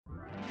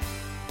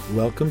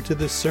Welcome to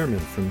this sermon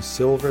from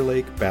Silver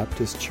Lake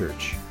Baptist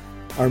Church.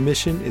 Our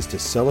mission is to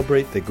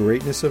celebrate the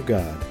greatness of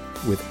God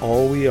with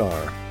all we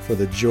are for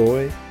the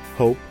joy,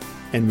 hope,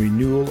 and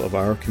renewal of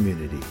our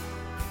community.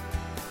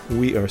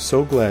 We are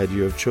so glad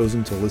you have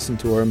chosen to listen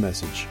to our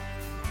message.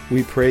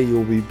 We pray you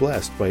will be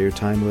blessed by your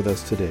time with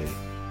us today.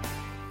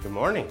 Good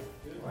morning.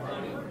 Good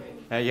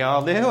morning. How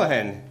y'all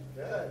doing?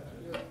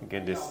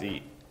 Good to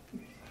see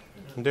you.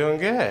 I'm doing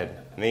good.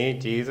 Me,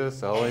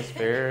 Jesus, the Holy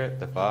Spirit,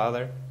 the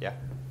Father. Yeah.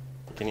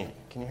 Can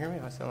you hear me?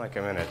 I sound like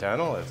I'm in a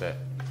tunnel. Is it?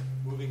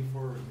 Moving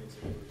forward makes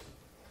it worse.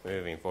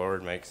 Moving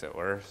forward makes it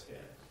worse?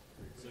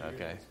 Yeah.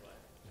 Okay.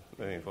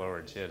 Moving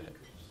forward should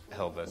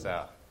help us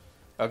out.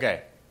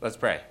 Okay, let's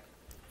pray.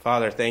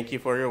 Father, thank you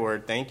for your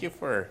word. Thank you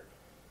for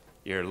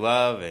your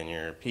love and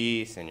your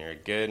peace and your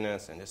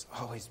goodness and just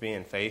always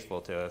being faithful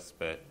to us,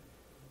 but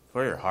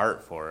for your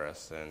heart for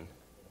us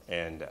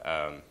and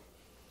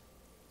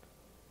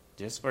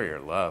just for your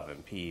love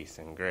and peace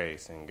and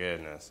grace and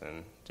goodness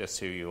and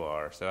just who you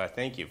are. So I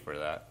thank you for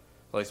that.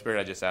 Holy Spirit,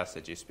 I just ask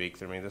that you speak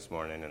through me this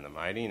morning in the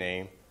mighty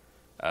name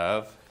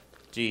of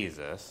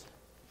Jesus.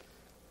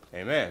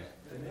 Amen.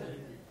 Amen.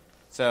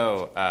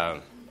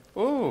 So,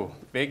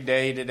 big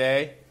day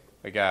today.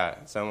 We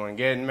got someone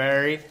getting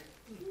married.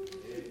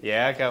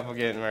 Yeah, a couple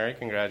getting married.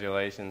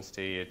 Congratulations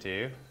to you,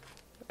 too.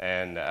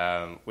 And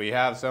we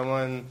have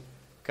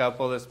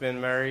couple that's been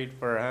married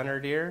for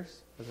 100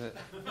 years. Is it?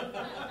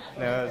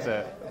 No, is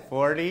it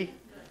 40?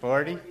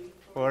 40?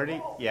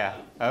 40? Yeah.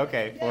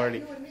 Okay,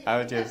 40. I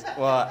was just,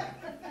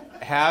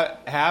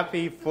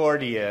 happy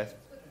 40th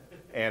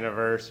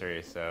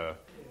anniversary. So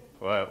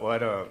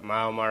what a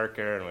mile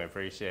marker, and we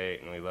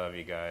appreciate and we love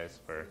you guys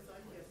for,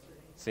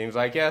 seems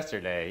like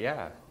yesterday.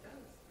 Yeah.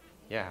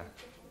 Yeah.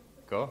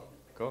 Cool.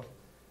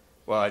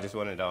 Well, I just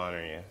wanted to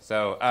honor you.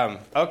 So,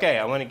 okay,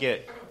 I want to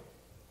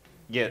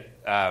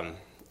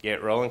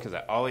get rolling because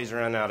I always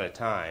run out of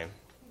time.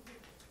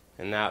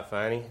 Isn't that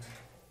funny?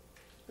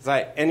 It's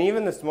like, and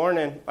even this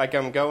morning, like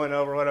I'm going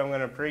over what I'm going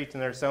to preach,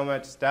 and there's so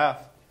much stuff.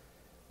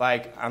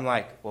 Like I'm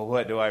like, well,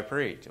 what do I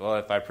preach? Well,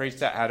 if I preach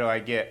that, how do I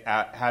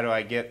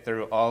get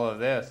through all of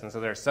this? And so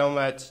there's so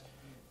much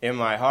in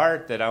my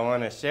heart that I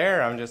want to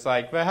share. I'm just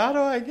like, but how do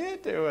I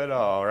get to it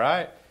all,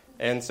 right?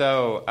 And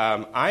so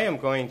I am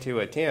going to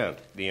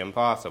attempt the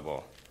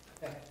impossible.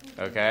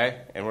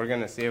 Okay, and we're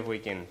going to see if we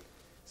can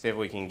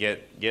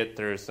get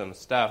through some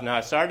stuff. Now,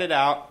 I started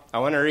out, I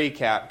want to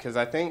recap, because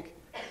I think,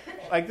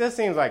 like, this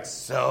seems like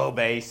so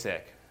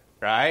basic,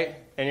 right?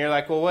 And you're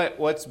like, well,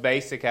 what's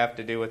basic have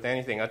to do with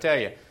anything? I'll tell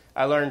you,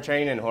 I learned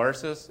training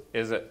horses.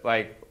 Is it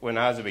like when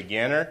I was a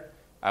beginner,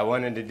 I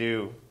wanted to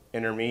do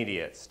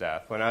intermediate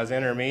stuff. When I was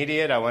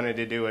intermediate, I wanted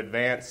to do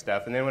advanced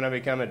stuff. And then when I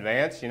become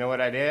advanced, you know what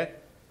I did?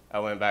 I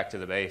went back to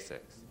the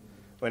basics.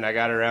 When I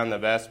got around the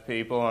best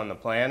people on the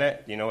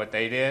planet, you know what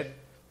they did?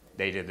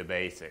 They did the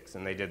basics,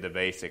 and they did the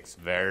basics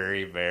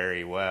very,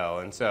 very well.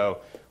 And so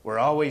we're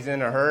always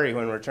in a hurry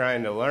when we're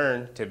trying to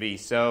learn to be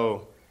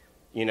so,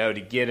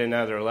 to get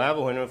another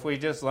level. And if we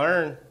just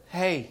learn,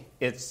 hey,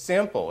 it's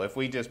simple. If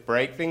we just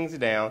break things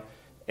down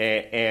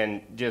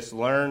and just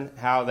learn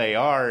how they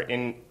are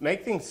and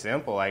make things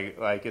simple,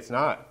 like it's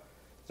not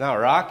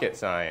rocket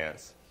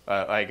science.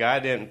 Like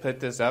God didn't put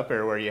this up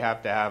here where you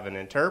have to have an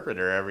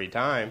interpreter every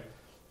time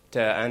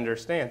to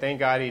understand. Thank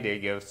God he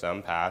did give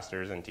some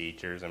pastors and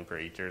teachers and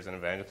preachers and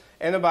evangelists.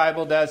 And the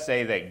Bible does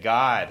say that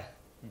God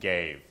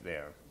gave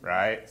them,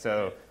 right?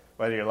 So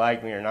whether you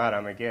like me or not,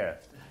 I'm a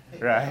gift,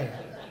 right?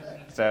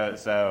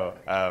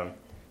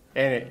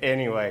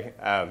 Anyway,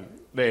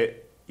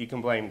 but you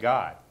can blame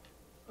God,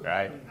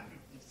 right?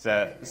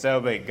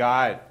 But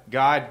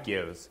God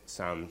gives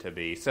some to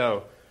be.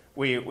 So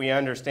we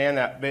understand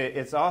that, but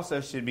it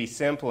also should be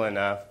simple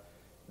enough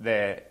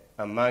that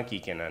a monkey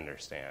can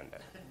understand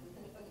it.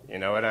 You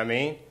know what I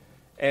mean?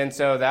 And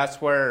so that's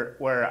where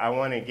I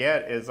want to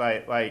get is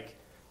like,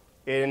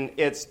 and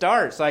it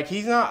starts like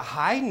he's not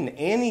hiding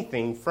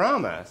anything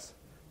from us.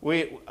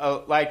 We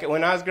like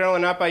when I was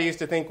growing up, I used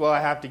to think, well, I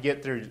have to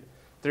get through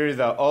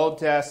the Old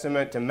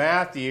Testament to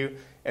Matthew,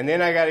 and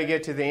then I got to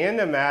get to the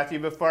end of Matthew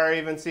before I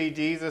even see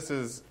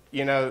Jesus's,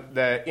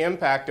 the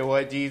impact of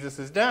what Jesus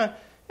has done.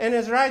 And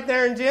it's right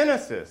there in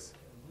Genesis.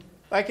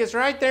 Like it's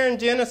right there in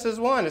Genesis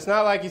 1. It's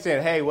not like he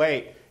said, hey,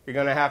 wait. You're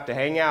going to have to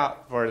hang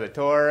out for the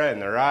Torah and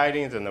the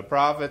writings and the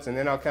prophets, and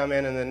then I'll come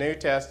in the New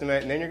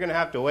Testament, and then you're going to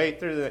have to wait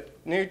through the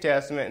New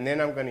Testament, and then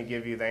I'm going to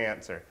give you the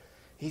answer.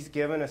 He's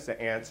given us the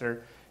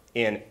answer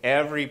in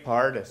every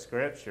part of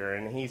Scripture,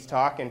 and he's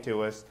talking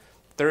to us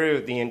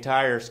through the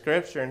entire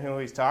Scripture, and who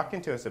he's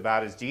talking to us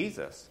about is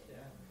Jesus. Yeah.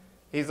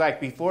 He's like,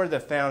 before the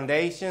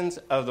foundations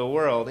of the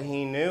world,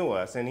 he knew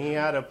us, and he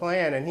had a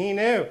plan, and he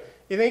knew.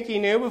 You think he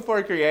knew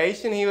before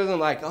creation? He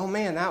wasn't like, oh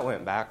man, that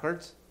went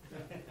backwards.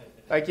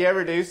 Like you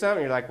ever do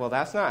something, you're like, well,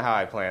 that's not how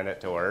I planned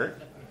it to work,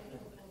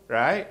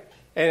 right?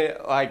 And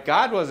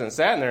God wasn't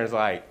sitting there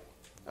like,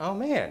 oh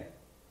man,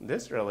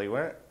 this really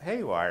went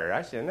haywire.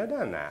 I shouldn't have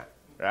done that,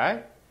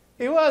 right?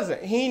 He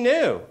wasn't. He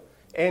knew,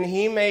 and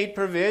he made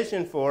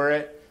provision for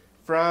it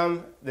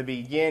from the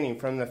beginning,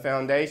 from the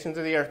foundations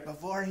of the earth,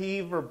 before he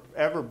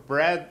ever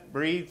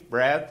breathed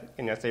breath,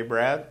 can I say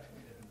breath?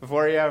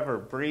 Before he ever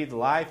breathed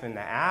life into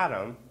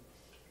Adam,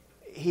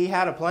 he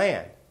had a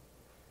plan.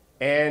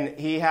 And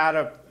he had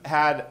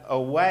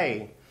a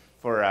way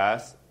for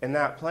us, and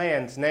that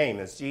plan's name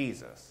is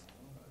Jesus.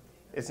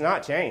 It's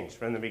not changed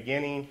from the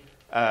beginning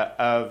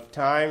of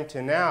time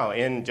to now.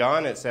 In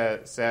John it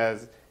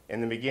says, in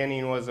the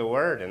beginning was the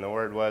Word, and the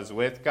Word was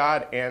with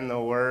God, and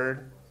the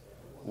Word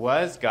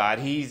was God.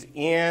 He's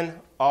in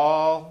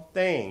all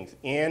things.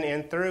 In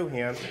and through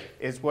him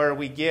is where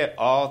we get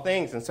all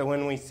things. And so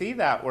when we see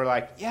that, we're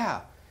like,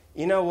 yeah,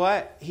 you know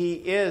what? He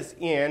is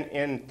in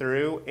and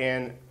through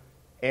and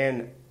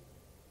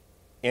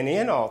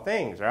in all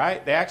things,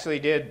 right? They actually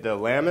did the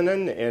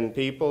laminin in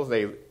people.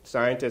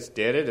 Scientists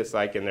did it. It's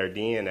like in their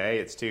DNA.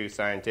 It's too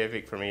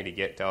scientific for me to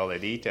get to all the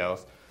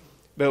details.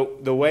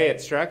 But the way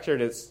it's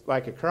structured, it's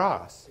like a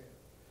cross.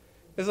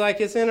 It's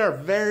like it's in our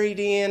very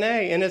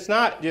DNA. And it's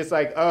not just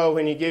like, oh,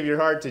 when you give your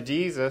heart to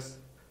Jesus,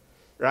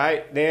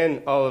 right,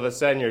 then all of a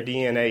sudden your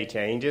DNA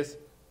changes,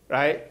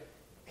 right?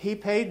 He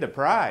paid the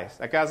price.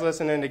 Like I was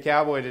listening to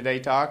Cowboy today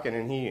talking,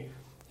 and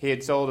he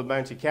had sold a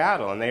bunch of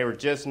cattle, and they were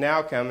just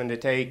now coming to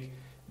take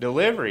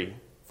delivery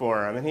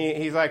for him. And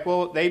he's like,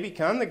 well, they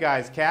become the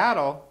guy's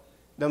cattle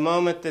the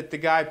moment that the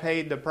guy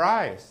paid the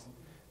price.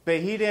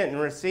 But he didn't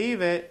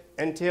receive it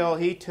until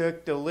he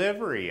took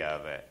delivery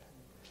of it.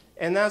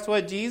 And that's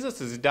what Jesus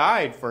has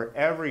died for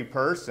every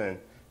person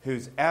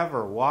who's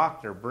ever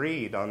walked or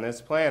breathed on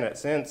this planet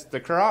since the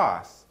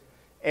cross.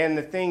 And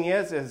the thing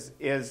is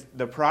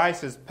the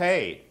price is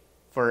paid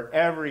for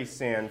every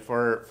sin,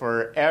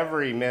 for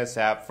every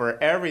mishap,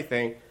 for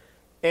everything.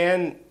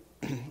 And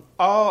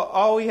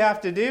all we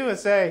have to do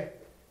is say,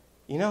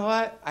 you know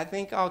what? I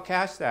think I'll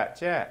cash that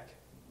check.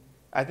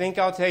 I think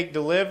I'll take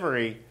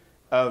delivery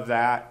of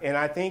that. And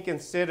I think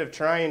instead of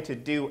trying to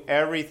do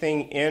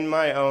everything in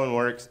my own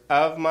works,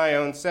 of my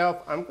own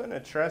self, I'm going to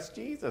trust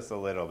Jesus a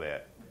little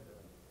bit.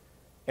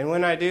 And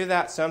when I do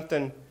that,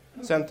 something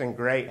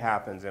great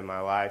happens in my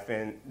life.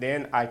 And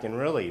then I can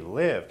really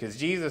live. Because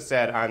Jesus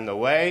said, I'm the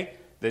way,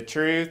 the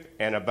truth,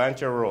 and a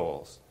bunch of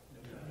rules.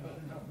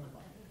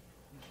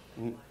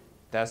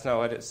 That's not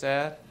what it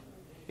said.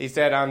 He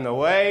said, I'm the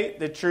way,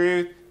 the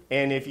truth,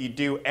 and if you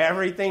do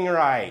everything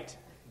right,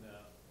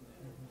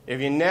 if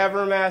you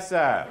never mess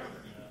up,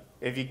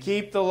 if you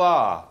keep the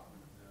law,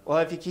 well,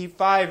 if you keep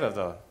 5 of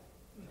the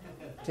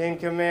 10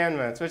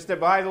 commandments, which,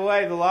 by the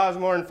way, the law is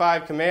more than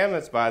 5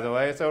 commandments, by the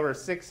way. It's over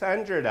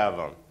 600 of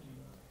them,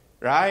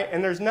 right?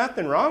 And there's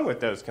nothing wrong with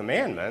those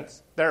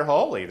commandments. They're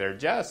holy, they're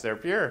just, they're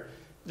pure,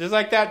 just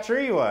like that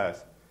tree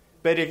was.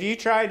 But if you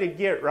try to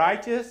get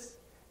righteous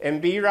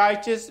and be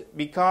righteous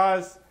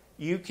because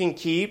you can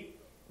keep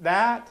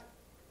that,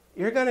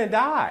 you're going to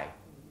die.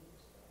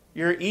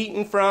 You're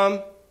eating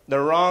from the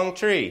wrong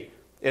tree.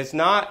 It's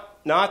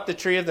not the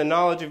tree of the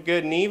knowledge of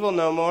good and evil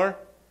no more.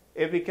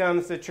 It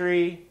becomes the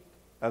tree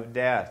of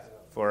death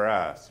for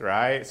us,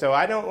 right? So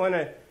I don't want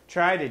to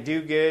try to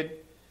do good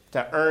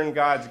to earn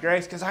God's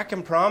grace, because I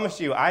can promise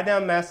you, I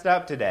done messed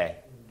up today.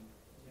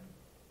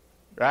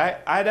 Right?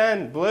 I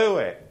done blew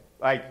it.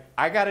 Like,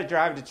 I got to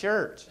drive to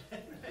church.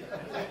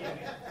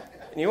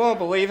 You won't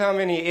believe how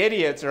many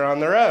idiots are on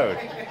the road.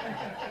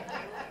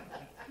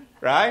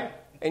 Right?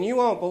 And you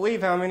won't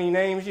believe how many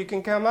names you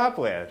can come up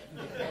with.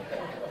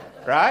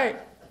 Right?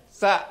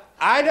 So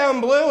I done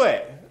blew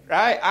it.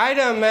 Right? I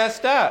done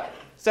messed up.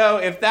 So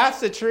if that's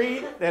the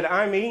tree that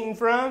I'm eating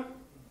from,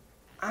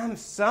 I'm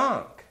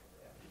sunk.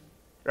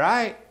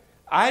 Right?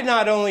 I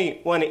not only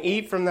want to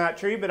eat from that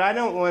tree, but I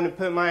don't want to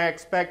put my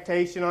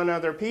expectation on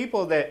other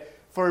people that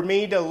for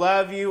me to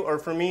love you or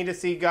for me to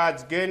see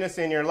God's goodness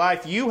in your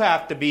life, you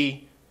have to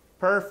be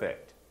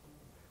perfect.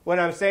 What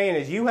I'm saying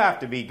is you have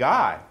to be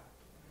God.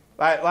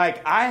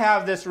 Like I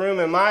have this room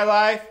in my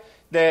life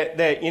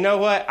that you know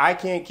what, I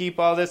can't keep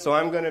all this, so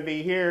I'm going to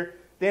be here.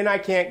 Then I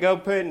can't go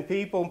putting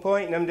people and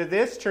pointing them to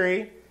this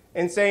tree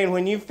and saying,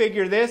 when you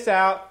figure this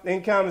out,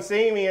 then come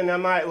see me and I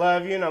might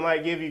love you and I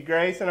might give you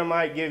grace and I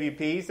might give you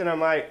peace and I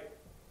might...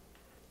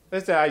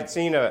 Listen, I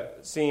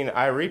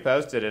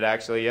reposted it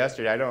actually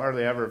yesterday. I don't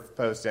hardly ever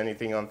post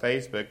anything on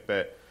Facebook,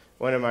 but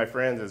one of my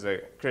friends is a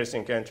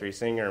Christian country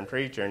singer and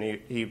preacher, and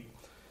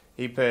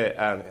he put,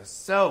 it's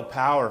so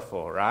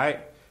powerful,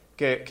 right?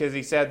 Because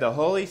he said the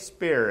Holy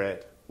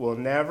Spirit will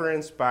never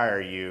inspire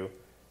you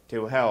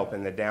to help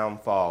in the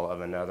downfall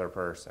of another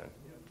person.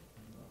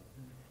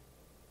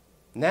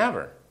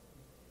 Never.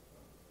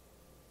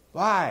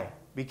 Why?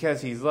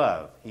 Because he's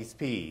love, he's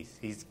peace,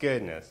 he's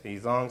goodness,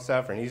 he's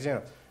long-suffering, he's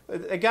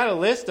I got a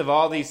list of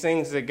all these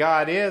things that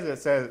God is.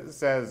 It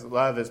says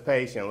love is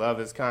patient, love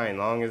is kind,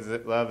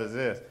 love is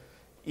this.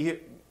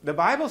 The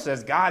Bible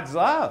says God's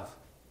love.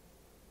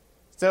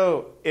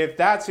 So if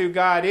that's who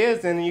God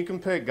is, then you can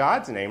put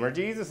God's name or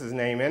Jesus'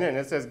 name in it, and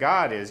it says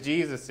God is,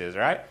 Jesus is,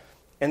 right?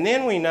 And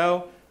then we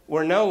know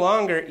we're no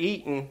longer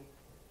eating,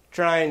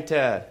 trying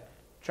to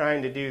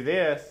do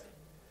this,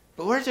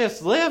 but we're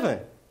just living.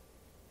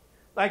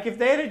 Like if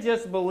they'd have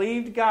just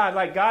believed God,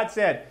 like God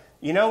said,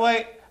 you know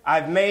what?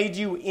 I've made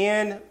you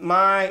in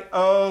my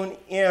own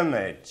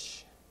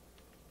image.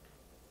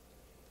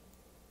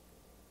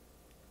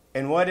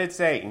 And what did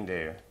Satan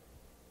do?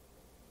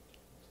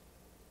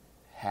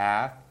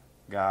 Hath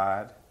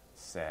God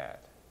said.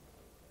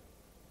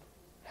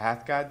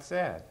 Hath God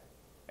said.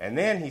 And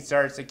then he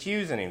starts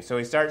accusing him. So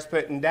he starts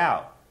putting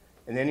doubt.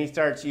 And then he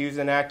starts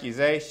using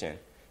accusation.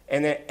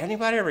 And then,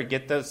 anybody ever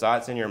get those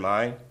thoughts in your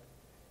mind?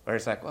 Where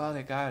it's like, well,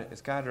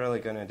 is God really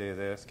going to do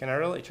this? Can I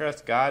really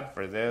trust God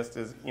for this?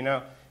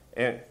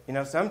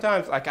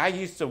 Sometimes, like I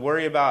used to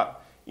worry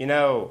about,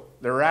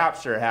 the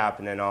rapture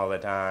happening all the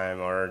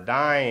time, or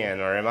dying,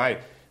 or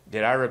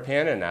did I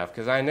repent enough?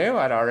 Because I knew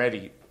I'd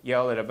already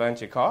yelled at a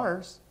bunch of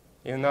cars,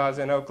 even though I was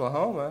in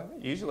Oklahoma.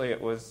 Usually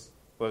it was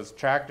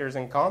tractors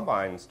and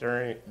combines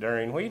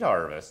during wheat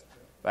harvest.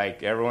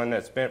 Like everyone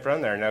that's been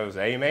from there knows,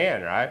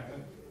 amen, right?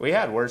 We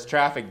had worse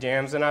traffic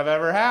jams than I've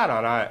ever had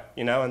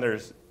and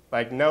there's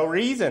like no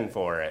reason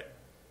for it,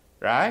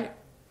 right?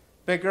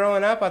 But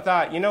growing up, I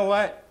thought, you know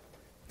what?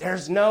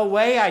 There's no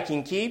way I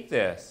can keep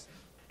this.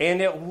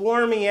 And it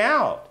wore me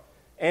out.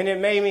 And it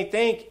made me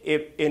think,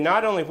 it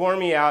not only wore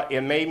me out,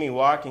 it made me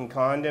walk in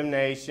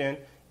condemnation,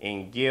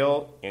 in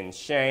guilt, in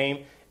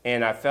shame.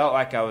 And I felt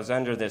like I was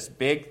under this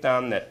big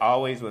thumb that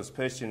always was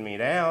pushing me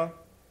down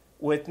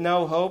with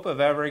no hope of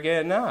ever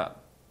getting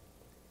up.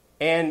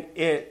 And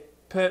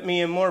it put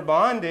me in more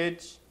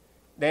bondage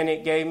than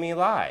it gave me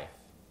life.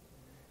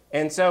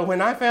 And so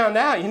when I found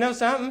out, you know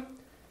something?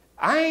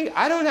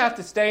 I don't have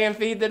to stay and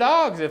feed the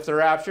dogs if the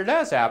rapture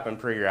does happen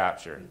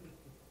pre-rapture.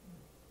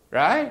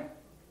 Right?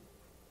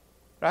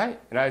 Right?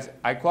 And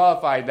I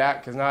qualified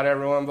that because not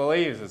everyone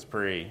believes it's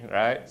pre,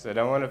 right? So I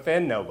don't want to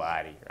offend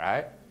nobody,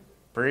 right?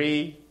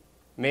 Pre,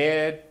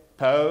 mid,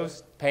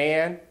 post,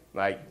 pan.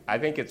 Like, I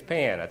think it's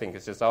pan. I think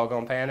it's just all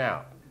going to pan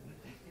out.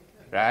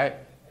 Right?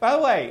 By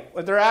the way,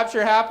 when the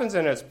rapture happens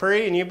and it's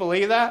pre and you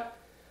believe that,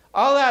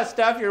 all that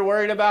stuff you're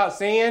worried about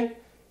seeing,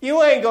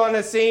 you ain't going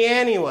to see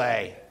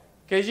anyway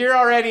because you're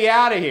already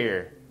out of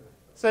here.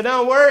 So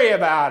don't worry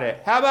about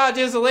it. How about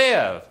just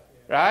live?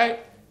 Right?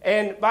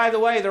 And by the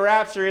way, the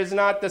rapture is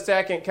not the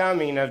second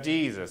coming of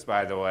Jesus,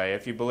 by the way,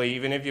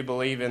 even if you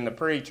believe in the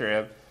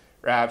pre-trib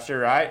rapture,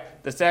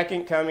 right? The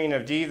second coming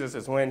of Jesus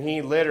is when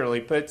he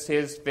literally puts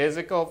his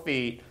physical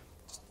feet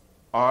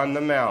on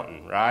the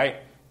mountain, right?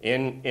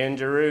 In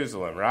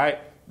Jerusalem, right?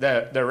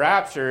 The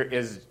rapture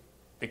is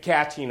the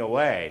catching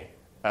away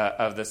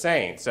of the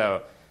saints.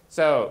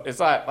 So it's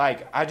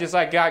like I just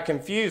got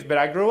confused, but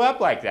I grew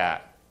up like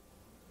that.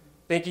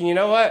 Thinking, you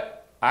know what?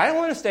 I don't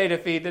want to stay to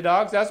feed the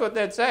dogs. That's what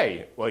they'd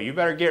say. Well, you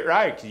better get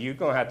right because you're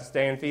going to have to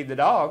stay and feed the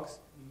dogs.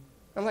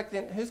 I'm like,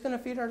 then who's going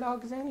to feed our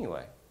dogs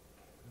anyway?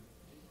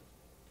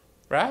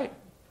 Right?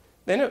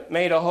 Then it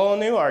made a whole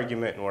new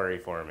argument and worry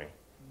for me.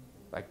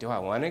 Like, do I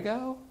want to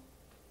go?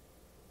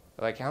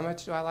 Like, how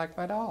much do I like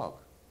my dog?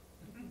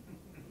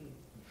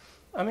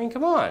 I mean,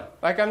 come on.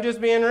 Like, I'm just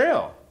being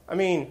real. I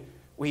mean,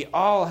 we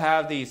all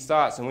have these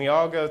thoughts and we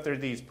all go through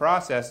these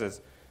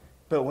processes.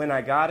 But when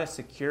I got a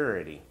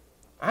security,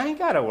 I ain't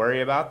got to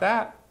worry about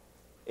that.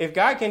 If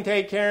God can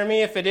take care of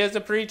me, if it is a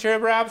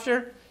pre-trib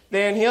rapture,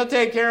 then he'll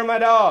take care of my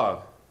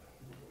dog.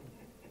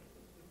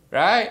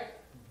 Right?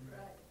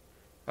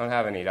 I don't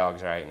have any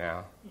dogs right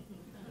now.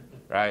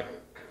 Right?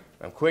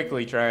 I'm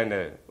quickly trying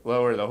to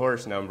lower the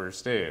horse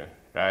numbers too.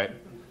 Right?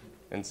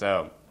 And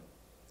so,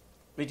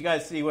 did you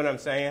guys see what I'm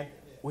saying?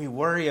 We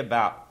worry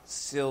about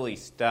silly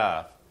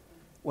stuff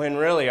when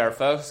really our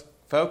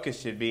focus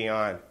should be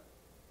on,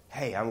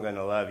 hey, I'm going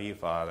to love you,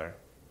 Father.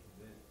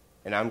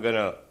 And I'm going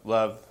to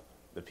love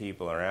the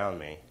people around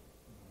me.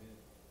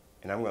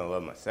 And I'm going to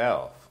love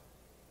myself.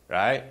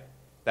 Right?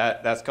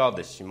 That's called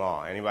the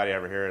Shema. Anybody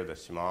ever hear of the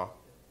Shema?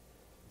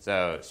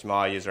 So,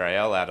 Shema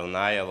Yisrael,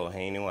 Adonai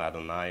Eloheinu,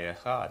 Adonai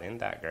Echad. Isn't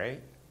that great?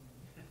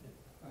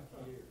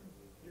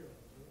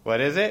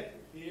 What is it?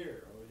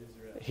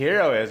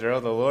 Hear, O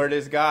Israel, the Lord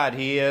is God.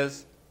 He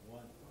is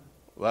one.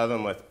 Love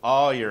him with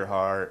all your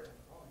heart,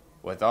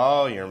 with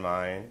all your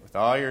mind, with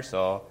all your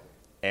soul,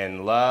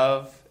 and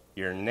love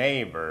your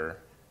neighbor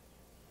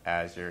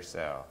as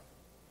yourself.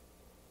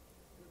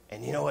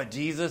 And you know what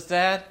Jesus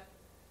said?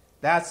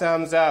 That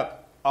sums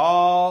up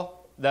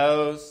all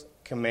those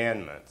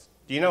commandments.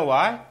 Do you know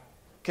why?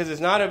 Because it's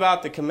not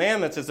about the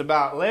commandments, it's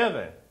about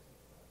living.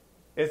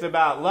 It's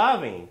about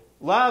loving.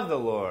 Love the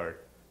Lord.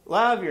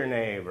 Love your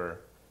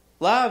neighbor.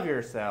 Love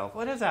yourself.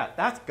 What is that?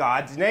 That's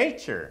God's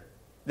nature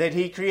that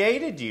he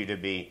created you to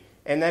be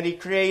and that he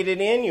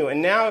created in you.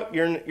 And now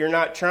you're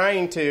not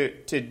trying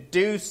to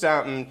do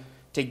something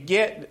to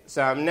get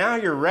something. Now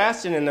you're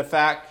resting in the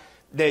fact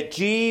that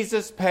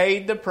Jesus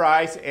paid the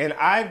price and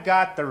I've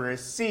got the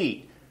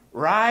receipt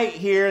right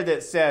here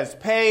that says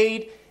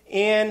paid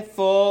in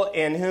full,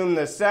 and whom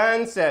the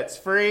Son sets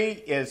free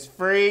is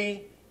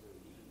free.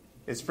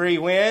 Is free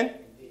when?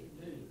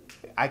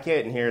 I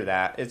couldn't hear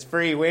that. It's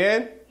free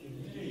when?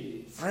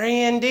 Indeed.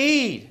 Free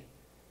indeed.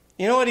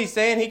 You know what he's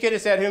saying? He could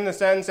have said, whom the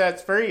Son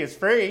sets free is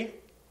free.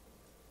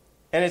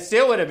 And it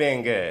still would have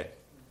been good.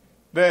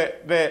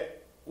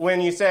 But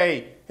when you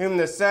say, whom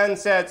the Son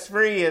sets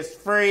free is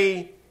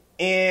free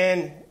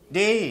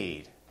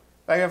indeed.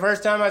 Like the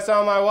first time I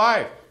saw my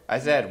wife, I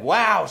said,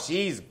 wow,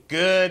 she's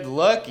good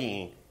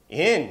looking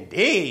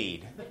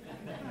indeed.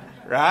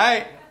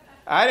 Right?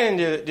 I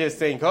didn't just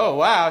think, oh,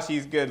 wow,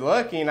 she's good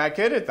looking. I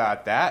could have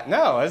thought that.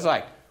 No, it's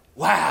like,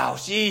 wow,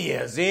 she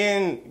is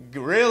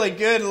really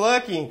good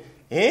looking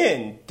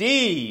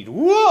indeed.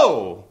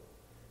 Whoa.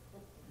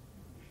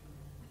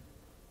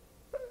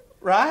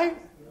 Right?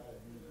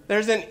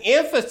 There's an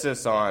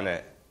emphasis on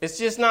it. It's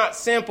just not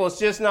simple. It's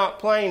just not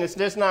plain. It's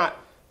just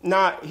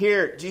not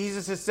here.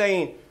 Jesus is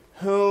saying,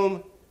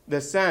 whom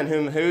the Son,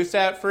 whom who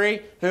set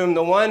free? Whom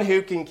the one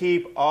who can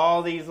keep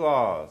all these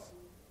laws.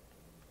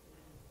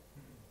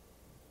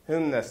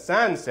 Whom the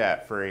Son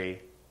set free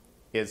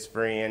is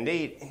free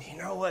indeed. And you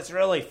know what's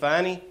really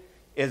funny?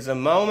 Is the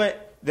moment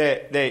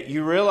that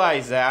you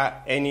realize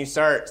that and you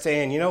start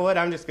saying, you know what,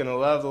 I'm just going to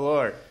love the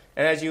Lord.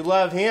 And as you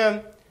love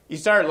Him, you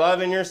start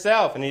loving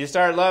yourself. And you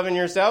start loving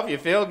yourself, you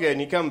feel good.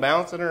 And you come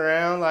bouncing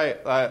around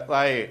like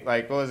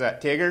what was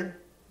that, Tigger?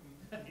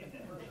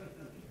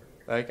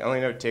 Like, I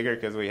only know Tigger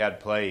because we had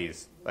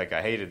plays. Like,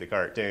 I hated the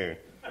cartoon.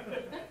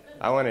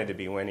 I wanted to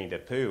be Winnie the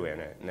Pooh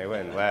in it, and they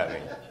wouldn't let me.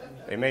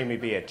 They made me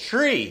be a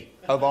tree,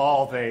 of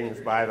all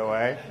things, by the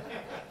way.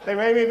 They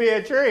made me be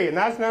a tree, and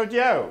that's no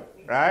joke,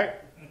 right?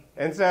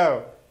 And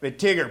so, the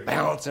Tigger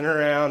bouncing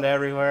around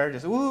everywhere,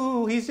 just,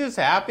 woo, he's just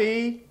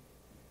happy,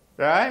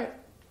 right?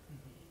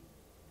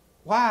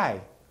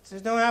 Why?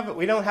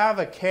 We don't have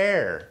a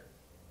care.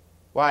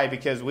 Why?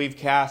 Because we've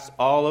cast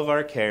all of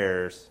our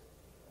cares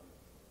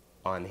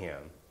on Him.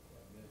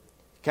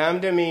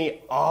 Come to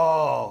me,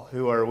 all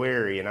who are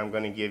weary, and I'm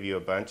going to give you a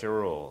bunch of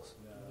rules.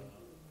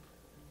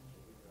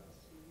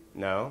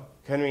 No.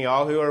 Come to me,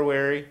 all who are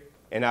weary,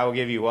 and I will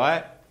give you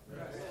what?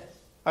 Rest.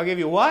 I'll give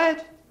you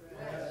what?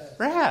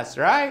 Rest,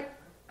 right?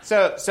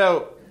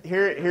 So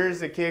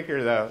here's the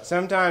kicker, though.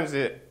 Sometimes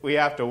we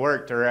have to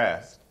work to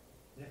rest.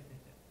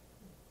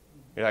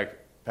 You're like,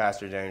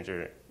 Pastor James,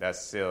 that's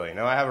silly.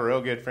 No, I have a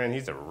real good friend.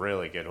 He's a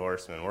really good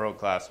horseman,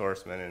 world-class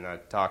horseman, and I'm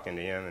talking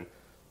to him, and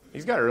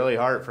he's got a really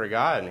heart for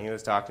God, and he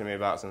was talking to me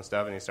about some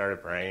stuff, and he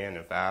started praying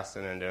and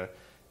fasting and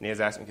he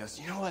was asking me, he goes,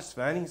 you know what's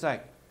funny? He's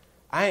like,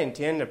 I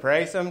intend to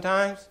pray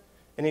sometimes,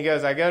 and he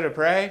goes, I go to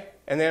pray,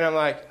 and then I'm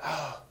like,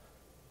 oh,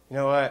 you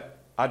know what?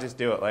 I'll just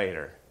do it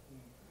later.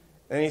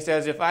 And he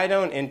says, if I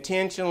don't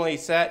intentionally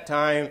set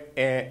time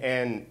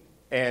and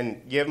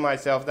give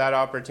myself that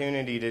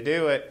opportunity to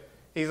do it,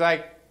 he's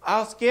like,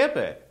 I'll skip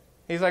it.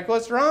 He's like,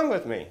 what's wrong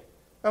with me?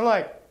 I'm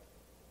like,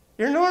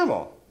 you're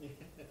normal.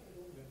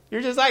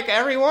 You're just like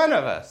every one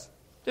of us.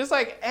 Just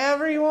like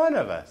every one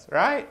of us,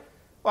 right?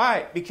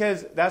 Why?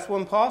 Because that's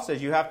when Paul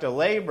says you have to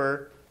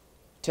labor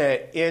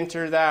to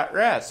enter that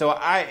rest. So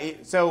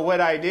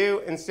what I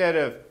do, instead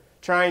of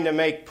trying to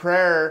make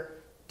prayer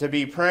to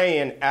be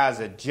praying as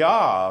a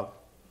job,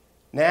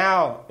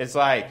 now it's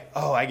like,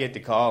 oh, I get to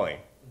call him.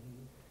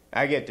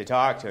 I get to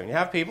talk to him. You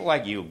have people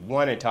like you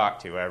want to talk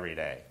to every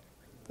day.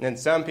 And then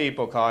some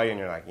people call you and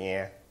you're like,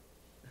 yeah.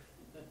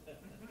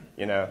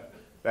 You know,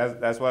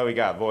 that's why we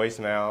got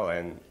voicemail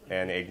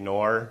and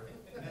ignore,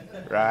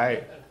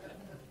 right?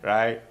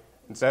 Right?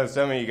 And so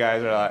some of you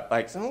guys are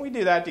like, we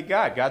do that to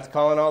God. God's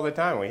calling all the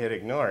time. We hit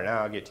ignore.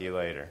 Now I'll get to you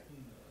later.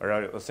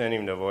 Or we'll send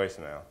him to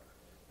voicemail,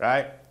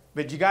 right?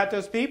 But you got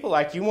those people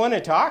like you want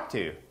to talk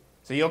to.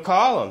 So you'll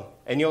call them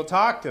and you'll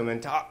talk to them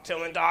and talk to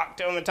them and talk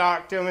to them and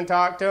talk to them and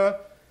talk to them.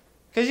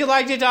 Because you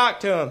like to talk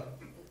to them.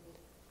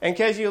 And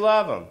because you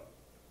love them.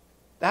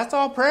 That's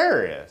all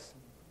prayer is.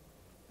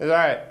 It's all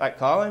right, like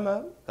call him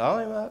up.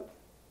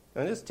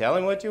 And just tell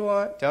him what you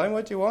want,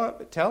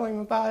 but tell him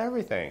about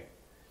everything.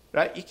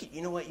 Right?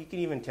 You know what? You can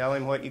even tell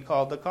him what you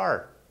called the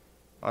car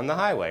on the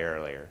highway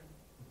earlier.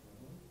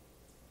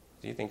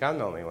 Do you think I'm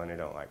the only one who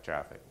don't like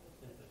traffic?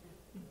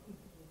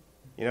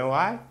 You know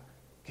why?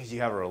 Because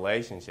you have a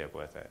relationship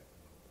with it.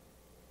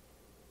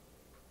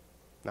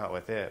 Not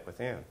with it, with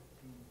him.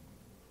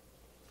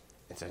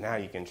 And so now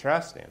you can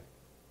trust him.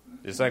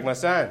 Just like my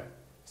son.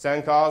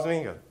 Son calls me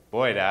and goes,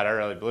 boy, Dad, I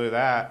really blew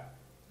that.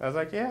 I was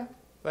like, yeah.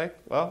 Like,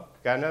 well,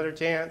 got another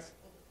chance.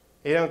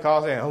 He don't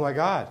call saying, oh my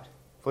God,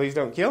 please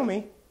don't kill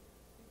me.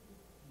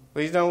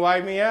 Please don't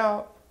wipe me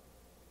out.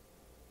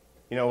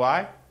 You know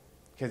why?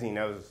 Because he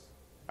knows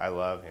I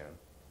love him.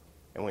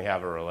 And we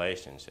have a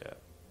relationship.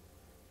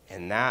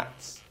 And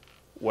that's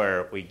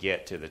where we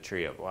get to the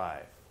tree of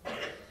life. If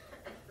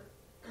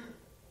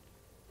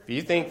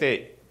you think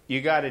that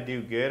you got to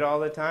do good all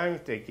the time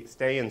to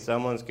stay in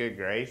someone's good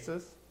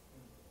graces,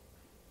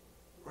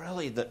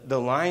 really, the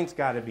line's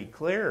got to be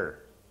clearer,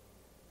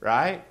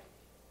 right?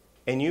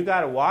 And you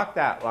got to walk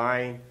that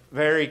line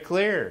very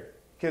clear.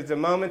 Because the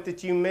moment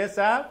that you miss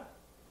out,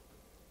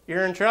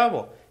 you're in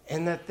trouble.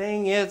 And the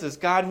thing is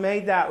God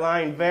made that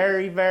line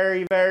very,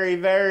 very, very,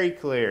 very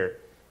clear.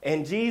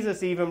 And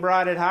Jesus even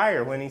brought it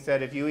higher when he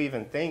said, if you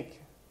even think.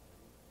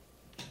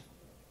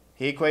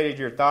 He equated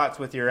your thoughts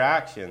with your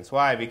actions.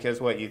 Why?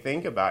 Because what you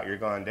think about, you're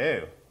going to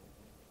do.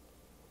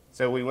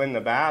 So we win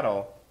the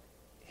battle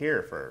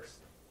here first.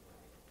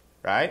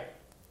 Right?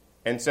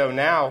 And so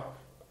now,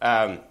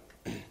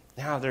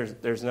 Now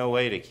there's no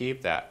way to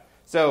keep that.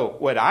 So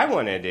what I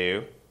want to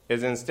do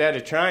is, instead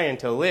of trying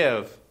to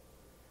live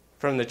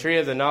from the tree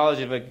of the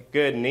knowledge of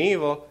good and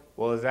evil,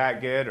 well, is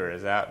that good or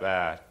is that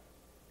bad?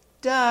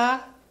 Duh.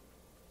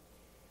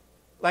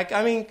 Like,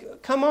 I mean,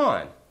 come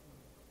on.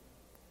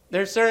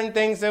 There's certain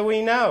things that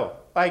we know.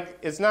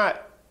 Like,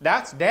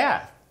 that's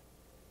death.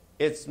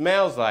 It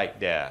smells like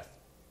death.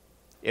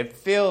 It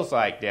feels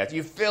like death.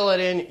 You feel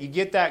it you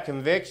get that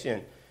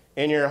conviction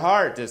in your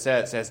heart that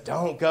says,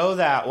 don't go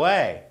that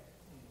way.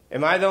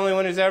 Am I the only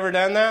one who's ever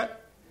done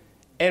that?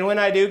 And when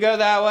I do go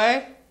that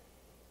way,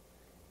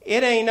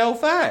 it ain't no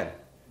fun.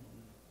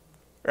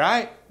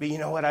 Right? But you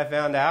know what I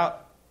found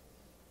out?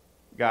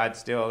 God's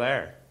still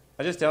there.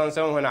 I was just telling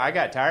someone, when I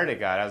got tired of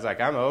God, I was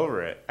like, I'm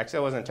over it. Actually,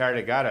 I wasn't tired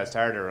of God. I was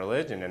tired of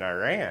religion, and I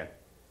ran.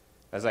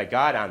 I was like,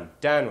 God, I'm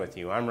done with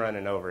you. I'm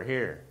running over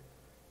here.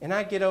 And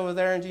I'd get over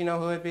there, and do you know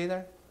who would be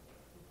there?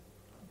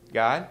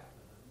 God.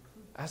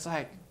 I was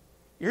like,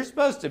 you're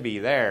supposed to be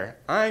there.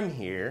 I'm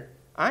here.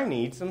 I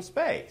need some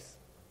space.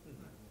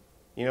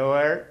 You know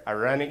where? I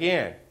run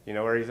again. You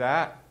know where he's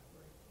at?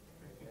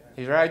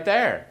 He's right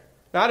there.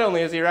 Not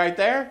only is he right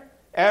there,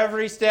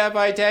 every step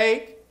I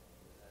take,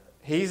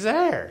 he's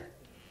there.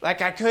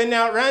 Like, I couldn't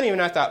outrun him,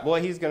 and I thought,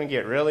 boy, he's going to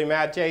get really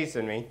mad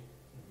chasing me.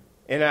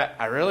 And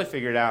I really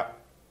figured out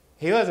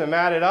he wasn't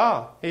mad at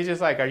all. He's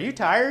just like, are you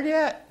tired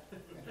yet?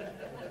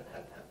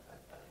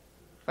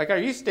 Like, are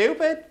you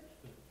stupid?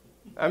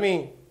 I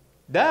mean,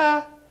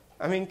 duh.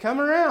 I mean, come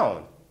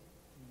around.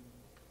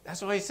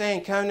 That's what he's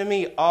saying. Come to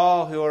me,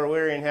 all who are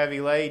weary and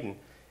heavy laden.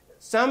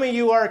 Some of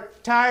you are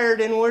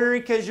tired and weary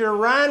because you're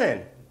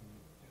running.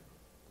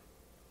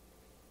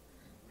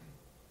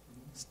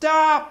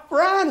 Stop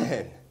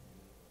running.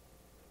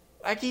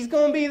 Like, he's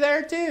going to be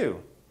there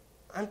too.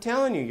 I'm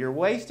telling you, you're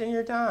wasting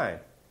your time,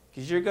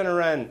 because you're going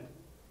to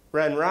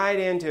run right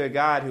into a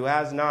God who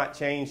has not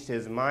changed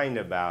his mind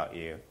about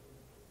you.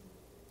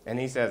 And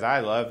he says,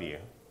 I love you.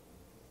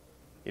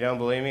 You don't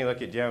believe me?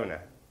 Look at Jonah.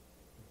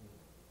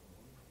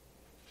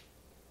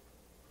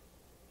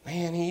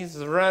 Man, he's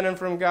running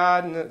from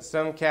God, and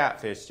some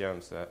catfish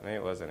jumps up. Maybe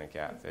it wasn't a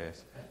catfish.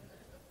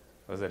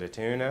 Was it a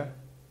tuna?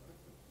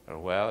 Or a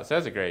whale? It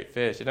says a great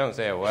fish. It don't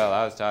say a whale. I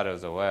always thought it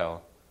was a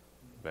whale.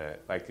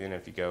 But, like, then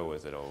if you go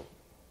with it,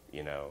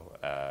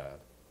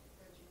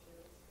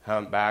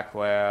 humpback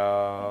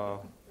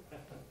whale,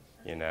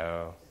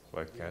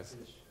 what kind?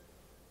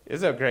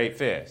 It's a great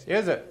fish.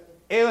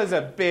 It was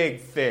a big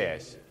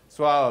fish.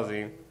 Swallows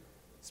him,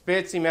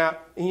 spits him out.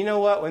 And you know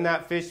what? When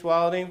that fish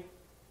swallowed him,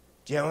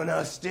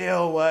 Jonah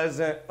still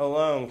wasn't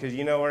alone, because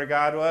you know where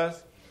God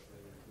was?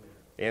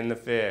 In the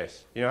fish.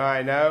 You know how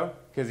I know?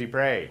 Because he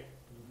prayed.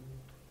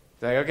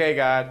 He's like, okay,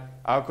 God,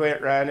 I'll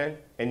quit running.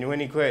 And when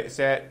he quit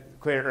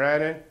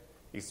running,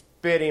 he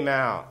spit him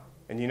out.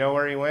 And you know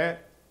where he went?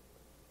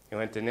 He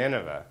went to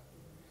Nineveh.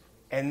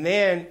 And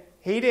then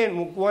he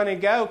didn't want to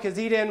go because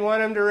he didn't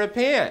want him to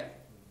repent.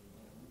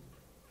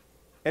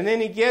 And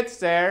then he gets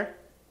there,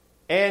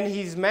 and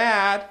he's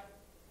mad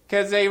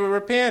because they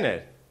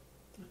repented.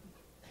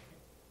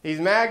 He's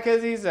mad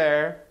because he's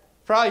there.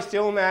 Probably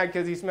still mad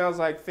because he smells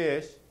like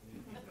fish.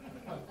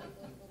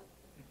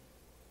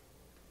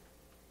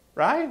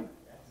 Right?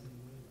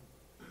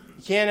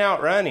 You can't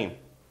outrun him.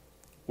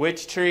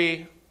 Which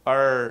tree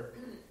are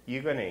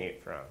you going to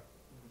eat from?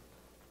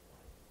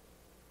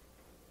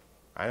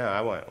 I know I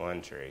want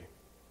one tree.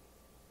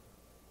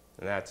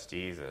 And that's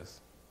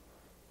Jesus.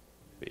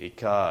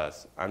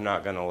 Because I'm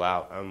not going to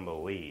allow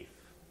unbelief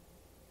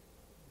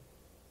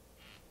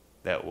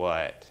that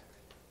what?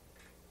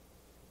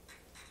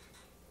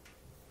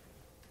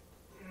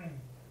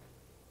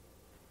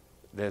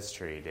 This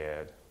tree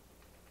did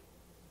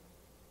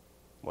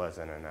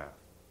wasn't enough.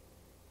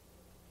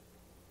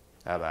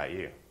 How about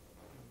you?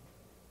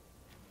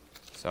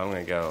 So I'm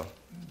going to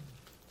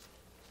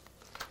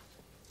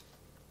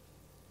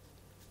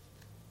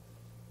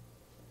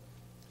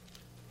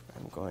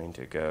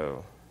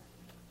go.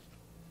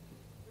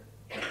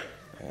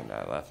 And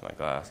I left my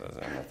glasses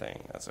in the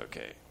thing. That's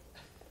okay.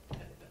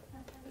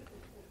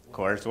 Of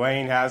course,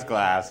 Wayne has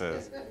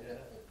glasses.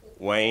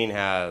 Wayne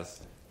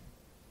has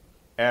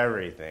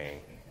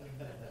everything.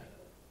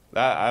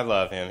 I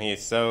love him.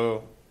 He's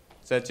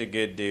such a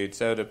good dude,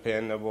 so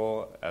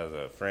dependable as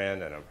a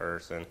friend and a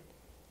person,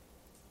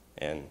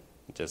 and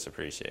just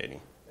appreciate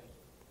him.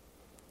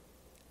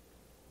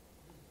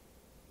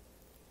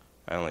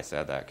 I only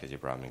said that because you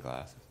brought me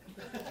glasses.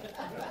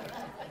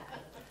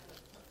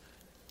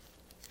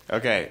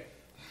 Okay,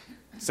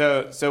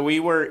 so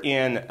we were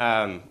in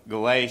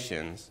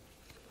Galatians.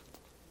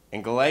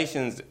 In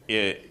Galatians,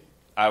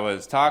 I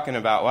was talking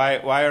about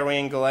why are we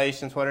in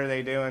Galatians? What are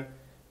they doing?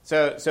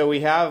 So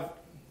we have,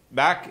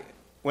 back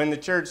when the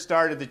church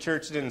started, the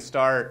church didn't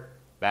start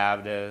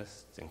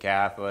Baptist and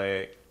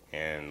Catholic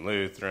and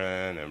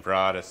Lutheran and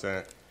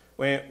Protestant.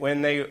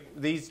 When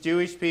these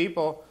Jewish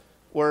people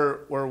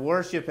were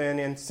worshiping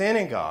in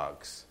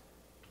synagogues.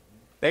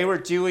 They were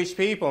Jewish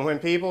people. And when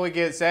people would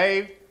get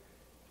saved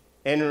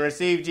and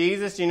receive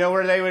Jesus, you know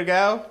where they would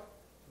go?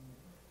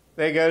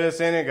 They go to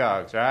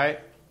synagogues, right?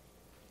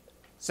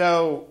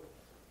 So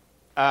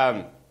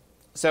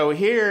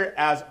here,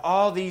 as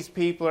all these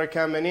people are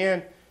coming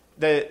in,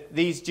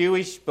 these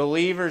Jewish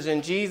believers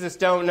in Jesus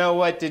don't know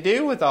what to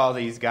do with all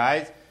these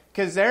guys,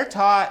 because they're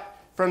taught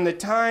from the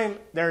time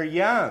they're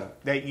young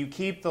that you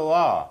keep the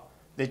law,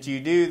 that you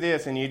do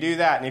this and you do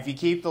that, and if you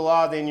keep the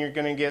law, then you're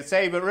going to get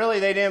saved. But really,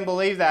 they didn't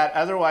believe that.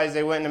 Otherwise,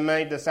 they wouldn't have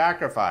made the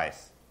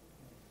sacrifice,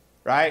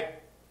 right?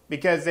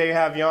 Because they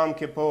have Yom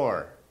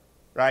Kippur,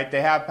 right?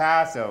 They have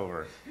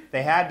Passover.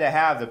 They had to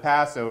have the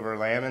Passover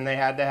lamb, and they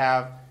had to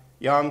have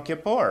Yom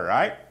Kippur,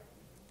 right?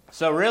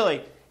 So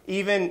really,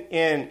 even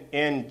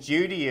in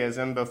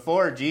Judaism,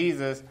 before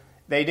Jesus,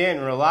 they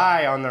didn't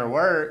rely on their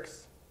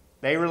works.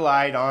 They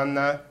relied on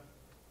the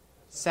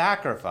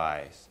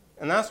sacrifice.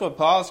 And that's what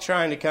Paul's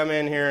trying to come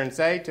in here and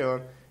say to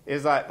them,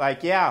 is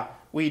yeah,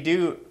 we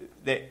do.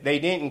 They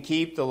didn't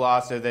keep the law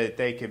so that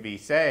they could be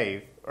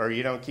saved, or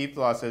you don't keep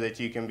the law so that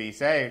you can be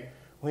saved.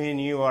 When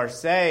you are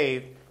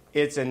saved,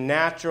 it's a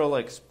natural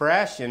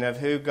expression of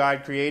who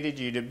God created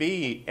you to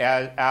be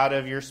out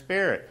of your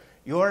spirit.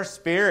 Your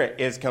spirit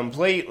is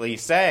completely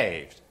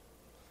saved.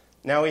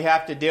 Now we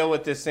have to deal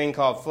with this thing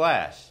called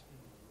flesh.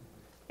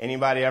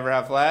 Anybody ever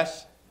have flesh?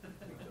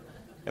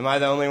 Am I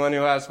the only one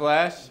who has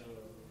flesh?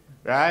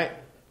 Right?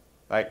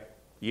 Like,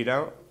 you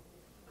don't?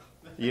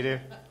 You do?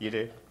 You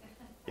do?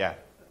 Yeah.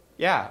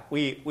 Yeah,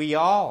 we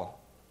all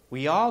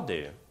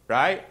do,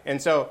 right?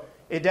 And so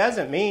it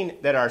doesn't mean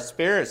that our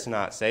spirit's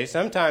not saved.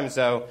 Sometimes,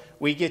 though,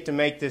 we get to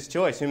make this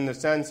choice. Whom the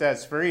Son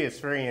sets free is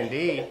free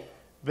indeed.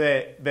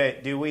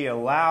 But do we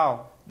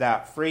allow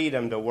that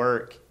freedom to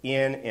work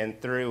in and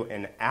through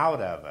and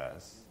out of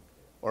us?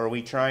 Or are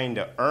we trying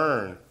to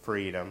earn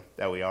freedom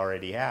that we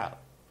already have?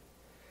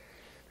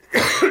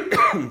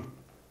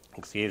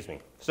 Excuse me.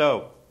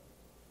 So,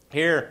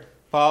 here,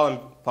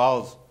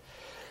 Paul's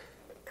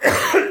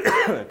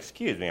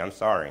excuse me, I'm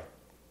sorry.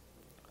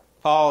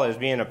 Paul is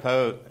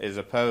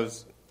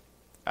opposed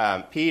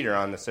Peter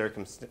on the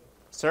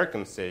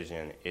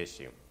circumcision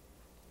issue.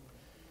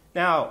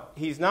 Now,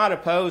 he's not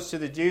opposed to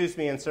the Jews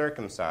being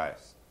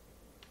circumcised.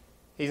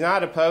 He's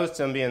not opposed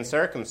to them being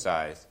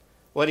circumcised.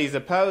 What he's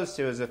opposed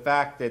to is the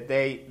fact that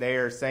they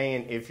are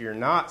saying if you're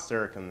not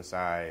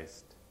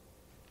circumcised,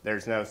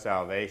 there's no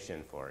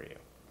salvation for you.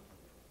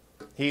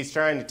 He's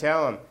trying to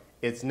tell them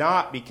it's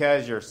not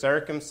because you're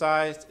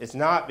circumcised. It's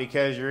not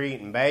because you're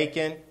eating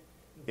bacon.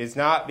 It's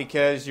not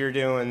because you're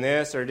doing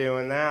this or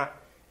doing that.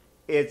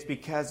 It's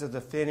because of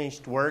the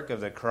finished work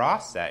of the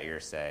cross that you're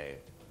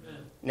saved.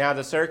 Amen. Now,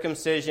 the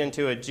circumcision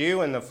to a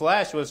Jew in the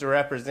flesh was to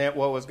represent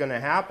what was going to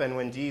happen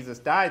when Jesus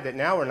died, that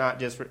now we're not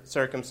just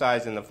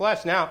circumcised in the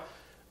flesh. Now,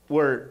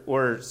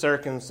 we're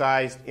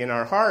circumcised in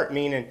our heart,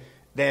 meaning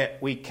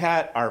that we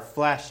cut our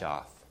flesh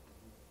off.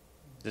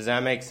 Does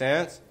that make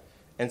sense?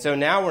 And so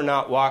now we're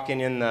not walking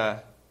in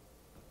the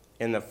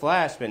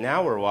flesh, but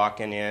now we're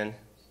walking in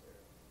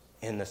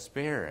the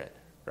Spirit,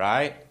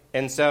 right?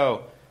 And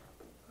so,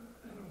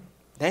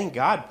 thank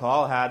God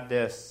Paul had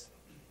this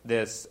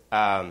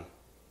I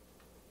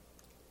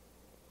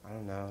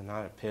don't know,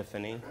 not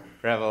epiphany,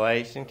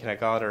 revelation. Can I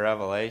call it a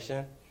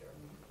revelation?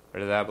 Or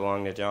does that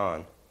belong to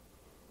John?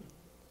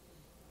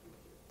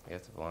 I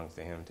guess it belongs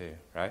to him too,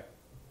 right?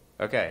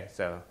 Okay,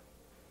 so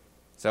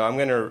I'm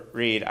going to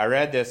read. I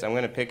read this. I'm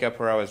going to pick up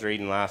where I was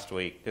reading last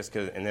week,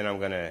 and then I'm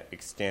going to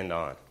extend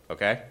on.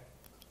 Okay,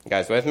 you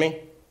guys with me?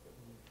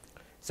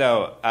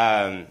 So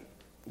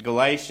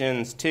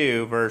Galatians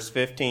 2 verse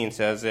 15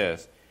 says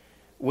this: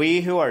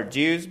 "We who are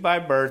Jews by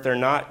birth are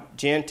not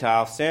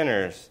Gentile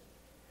sinners.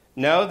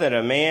 Know that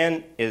a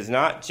man is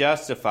not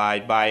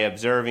justified by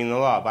observing the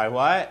law." By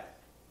what?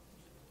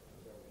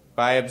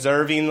 By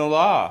observing the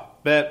law,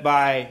 but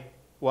by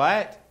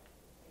what?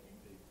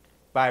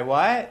 By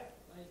what?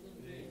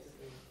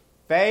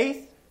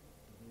 Faith?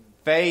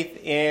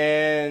 Faith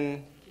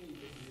in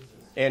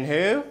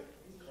who?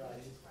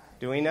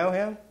 Do we know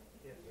him?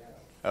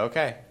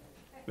 Okay.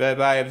 But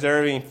by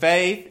observing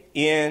faith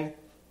in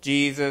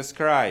Jesus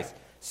Christ.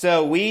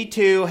 So we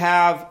too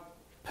have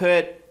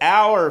put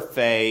our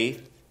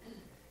faith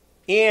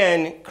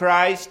in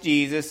Christ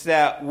Jesus,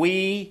 that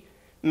we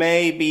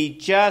may be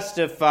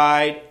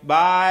justified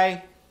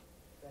by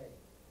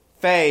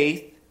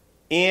faith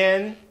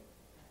in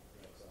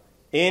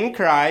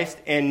Christ,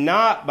 and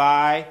not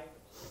by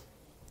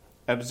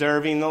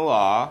observing the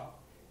law,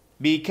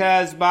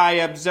 because by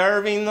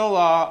observing the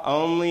law,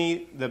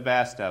 only the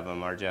best of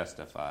them are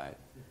justified.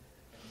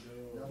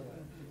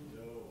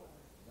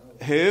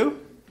 Who?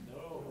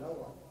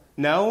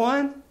 No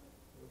one?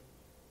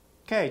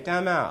 Okay,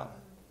 time out.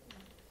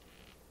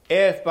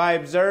 If by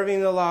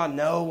observing the law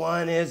no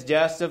one is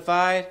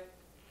justified,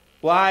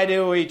 why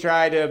do we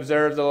try to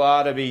observe the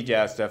law to be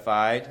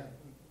justified?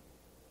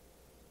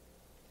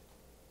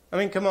 I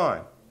mean, come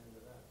on.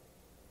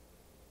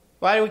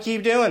 Why do we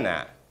keep doing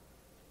that?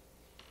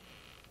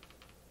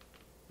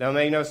 Don't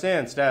make no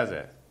sense, does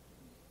it?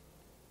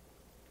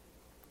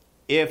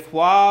 If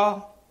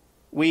while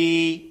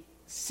we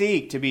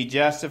seek to be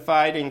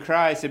justified in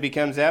Christ, it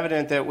becomes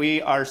evident that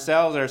we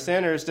ourselves are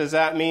sinners, does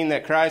that mean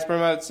that Christ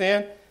promotes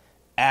sin?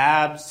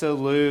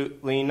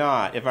 Absolutely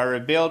not. If I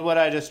rebuild what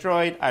I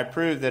destroyed, I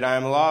prove that I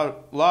am a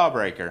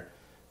lawbreaker.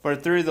 For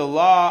through the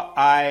law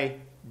I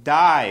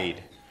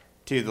died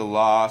to the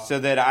law so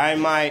that I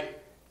might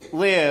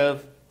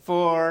live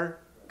for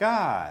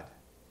God.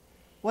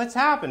 What's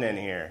happening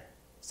here?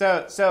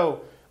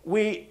 So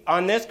we,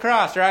 on this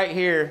cross right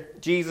here,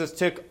 Jesus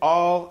took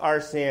all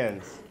our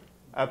sins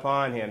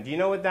upon him. Do you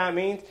know what that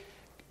means?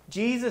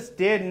 Jesus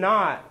did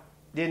not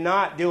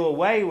do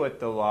away with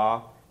the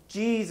law.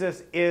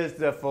 Jesus is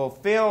the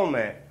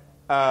fulfillment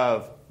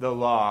of the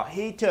law.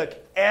 He took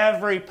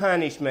every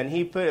punishment.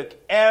 He took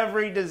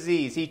every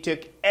disease. He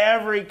took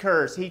every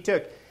curse. He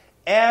took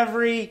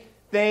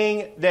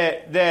everything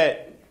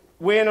that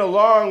went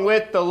along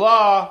with the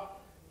law,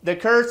 the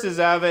curses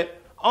of it,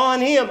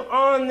 on him,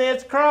 on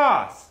this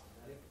cross.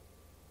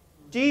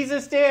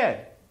 Jesus did.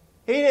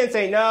 He didn't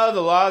say, no,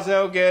 the law's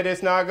no good,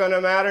 it's not going to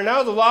matter.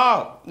 No, the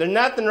law, there's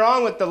nothing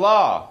wrong with the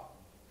law.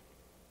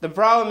 The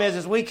problem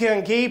is we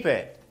couldn't keep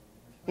it.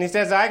 And he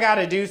says, I got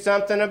to do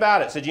something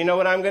about it. So do you know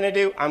what I'm going to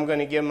do? I'm going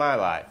to give my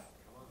life.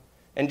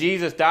 And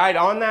Jesus died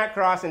on that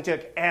cross and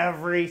took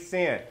every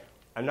sin.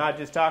 I'm not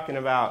just talking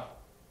about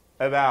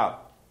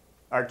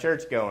our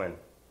church-going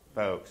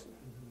folks.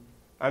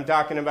 I'm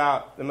talking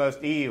about the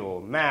most evil,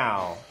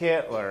 Mao,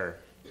 Hitler,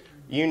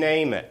 you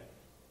name it.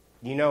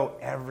 You know,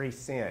 every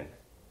sin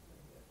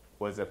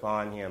was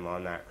upon him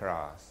on that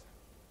cross.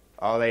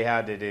 All they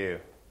had to do,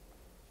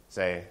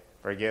 say,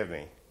 forgive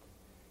me.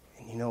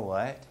 And you know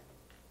what?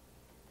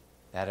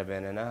 That'd have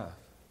been enough.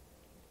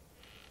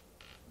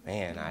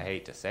 Man, I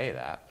hate to say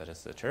that, but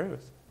it's the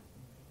truth.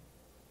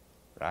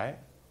 Right?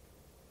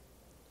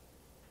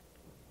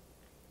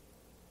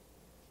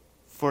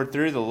 For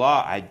through the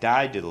law I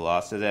died to the law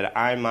so that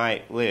I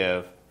might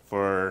live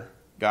for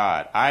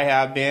God. I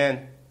have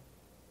been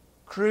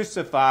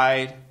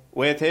crucified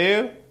with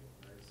who?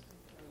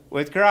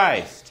 With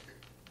Christ.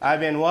 I've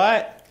been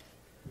what?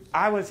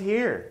 I was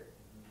here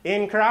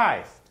in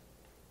Christ.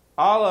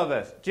 All of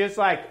us. Just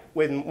like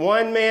when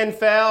one man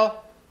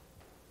fell,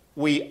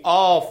 we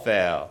all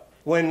fell.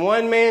 When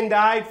one man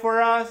died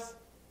for us,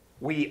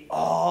 we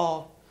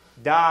all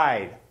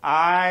died.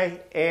 I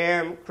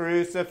am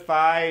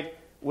crucified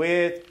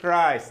with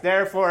Christ.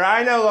 Therefore,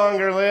 I no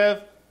longer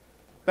live,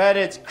 but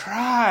it's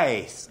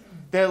Christ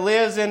that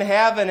lives in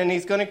heaven, and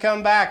he's going to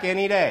come back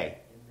any day.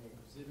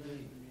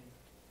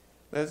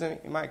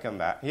 He might come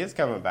back. He is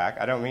coming back.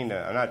 I'm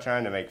not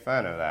trying to make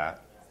fun of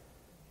that.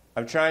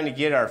 I'm trying to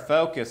get our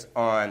focus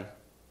on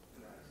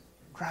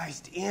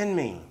Christ in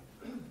me.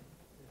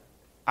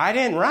 I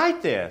didn't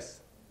write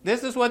this.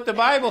 This is what the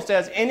Bible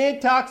says, and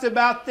it talks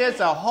about this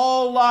a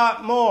whole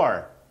lot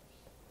more.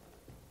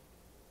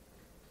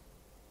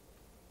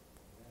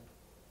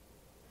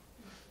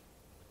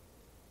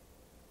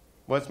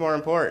 What's more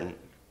important?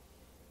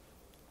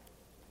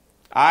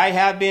 I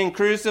have been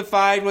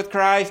crucified with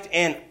Christ,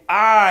 and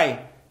I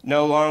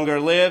no longer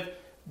live,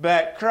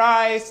 but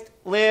Christ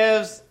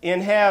lives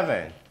in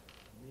heaven.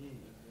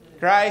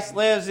 Christ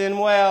lives in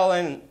Will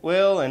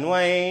and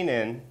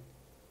Wayne,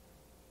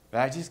 but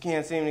I just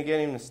can't seem to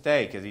get him to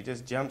stay because he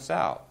just jumps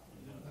out.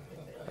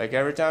 Like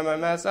every time I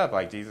mess up,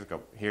 like Jesus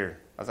go, here.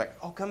 I was like,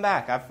 oh, come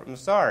back. I'm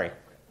sorry.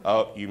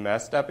 Oh, you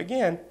messed up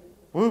again.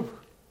 Woo.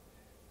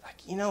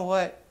 Like, you know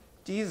what?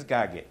 Jesus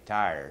got to get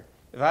tired.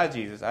 If I was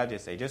Jesus, I'd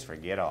just say, just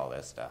forget all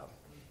this stuff.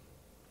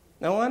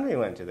 No wonder he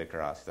went to the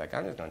cross. He's like,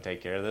 I'm just going to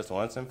take care of this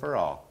once and for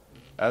all.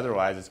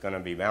 Otherwise, it's going to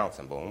be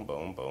bouncing. Boom,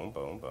 boom, boom,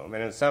 boom, boom.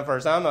 And for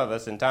some of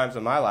us, in times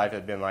of my life,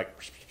 it's been like,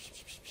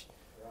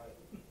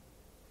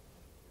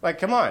 like,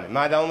 come on, am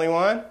I the only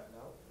one?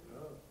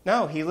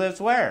 No, he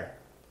lives where?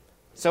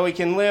 So he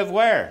can live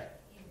where?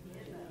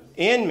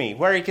 In me.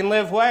 Where he can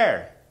live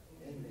where?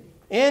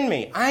 In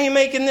me. I ain't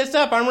making this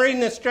up. I'm reading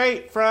this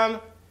straight from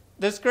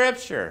the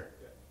Scripture.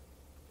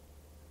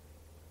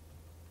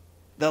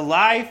 The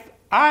life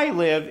I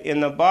live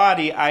in the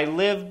body, I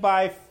live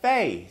by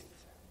faith.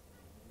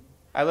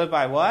 I live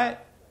by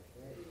what?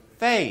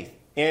 Faith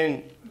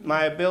in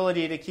my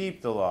ability to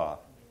keep the law.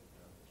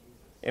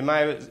 In my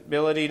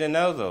ability to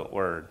know the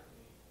word.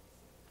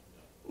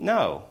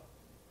 No.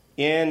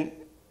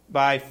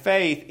 By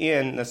faith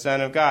in the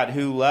Son of God,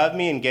 who loved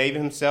me and gave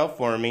himself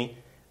for me.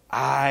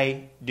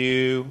 I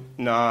do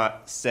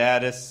not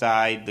set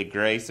aside the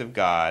grace of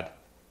God.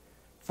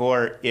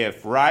 For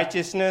if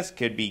righteousness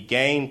could be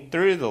gained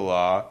through the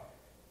law,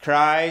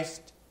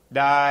 Christ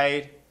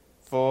died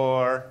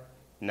for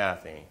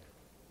nothing.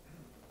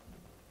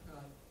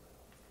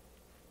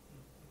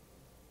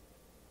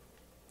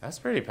 That's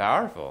pretty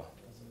powerful.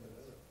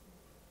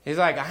 He's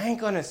like, I ain't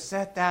going to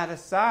set that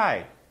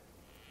aside.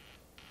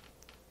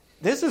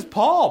 This is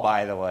Paul,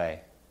 by the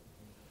way.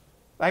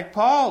 Like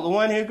Paul, the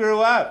one who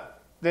grew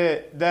up,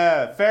 the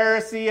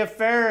Pharisee of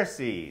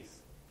Pharisees.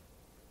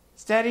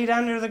 Studied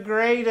under the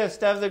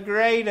greatest of the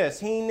greatest.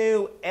 He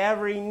knew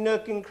every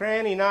nook and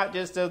cranny, not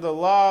just of the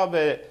law,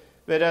 but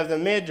of the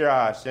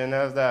Midrash and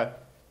of the,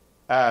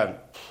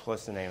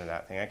 what's the name of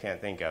that thing? I can't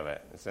think of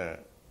it. It's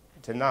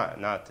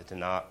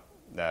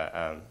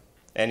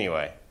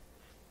anyway.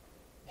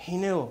 He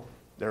knew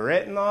the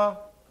written law.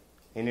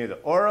 He knew the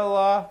oral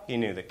law. He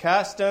knew the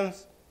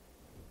customs.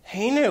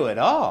 He knew it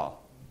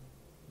all.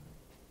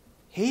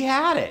 He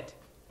had it.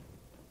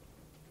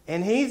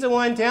 And he's the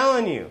one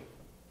telling you.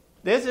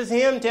 This is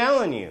him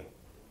telling you.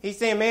 He's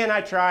saying, man,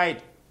 I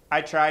tried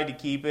to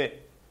keep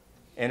it,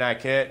 and I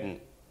couldn't.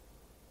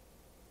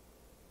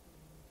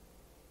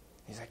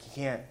 He's like,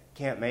 you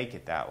can't make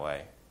it that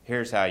way.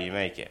 Here's how you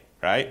make it,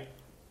 right?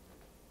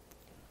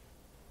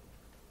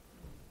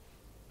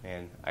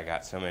 Man, I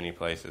got so many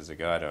places to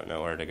go, I don't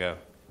know where to go.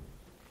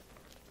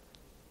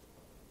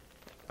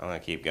 I'm going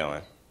to keep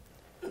going.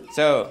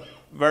 So,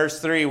 verse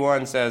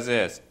 3:1 says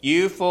this,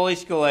 "You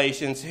foolish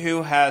Galatians,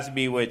 who has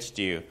bewitched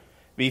you?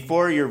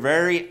 Before your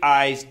very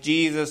eyes,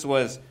 Jesus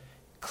was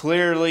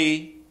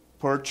clearly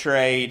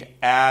portrayed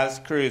as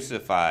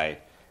crucified.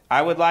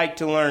 I would like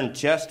to learn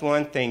just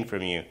one thing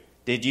from you.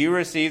 Did you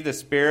receive the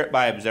Spirit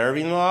by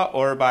observing the law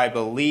or by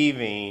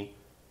believing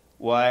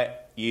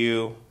what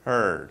you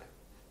heard?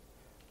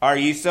 Are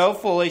you so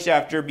foolish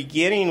after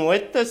beginning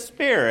with the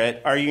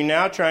Spirit? Are you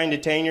now trying to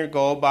attain your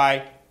goal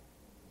by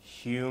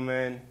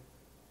human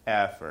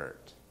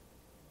effort?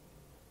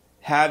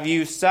 Have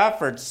you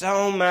suffered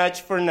so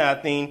much for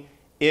nothing?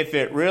 If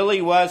it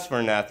really was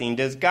for nothing,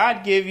 does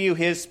God give you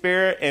His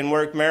Spirit and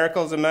work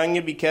miracles among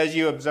you because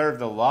you observe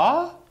the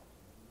law?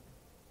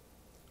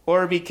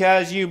 Or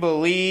because you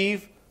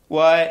believe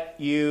what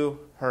you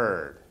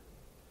heard?"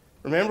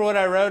 Remember what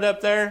I wrote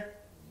up there?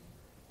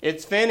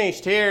 It's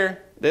finished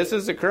here. This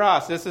is the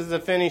cross. This is the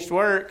finished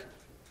work.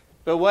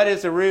 But what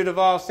is the root of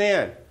all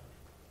sin?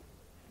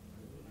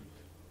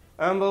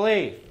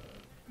 Unbelief.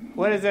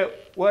 What is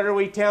it? What are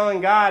we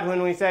telling God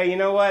when we say, you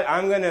know what,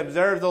 I'm going to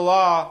observe the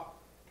law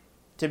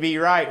to be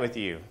right with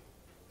you,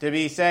 to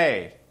be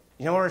saved?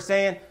 You know what we're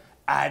saying?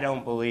 I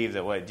don't believe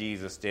that what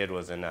Jesus did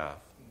was enough.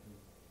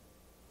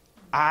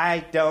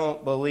 I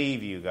don't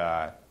believe you,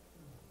 God.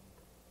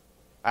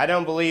 I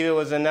don't believe it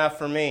was enough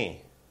for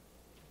me.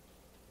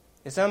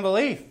 It's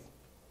unbelief.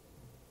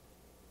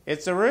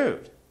 It's the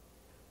root.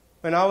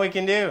 And all we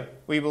can do,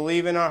 we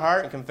believe in our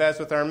heart and confess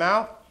with our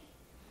mouth,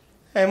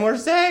 and we're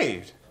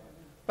saved.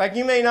 Like,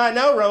 you may not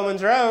know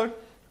Romans Road,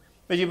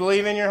 but you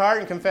believe in your heart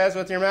and confess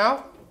with your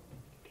mouth,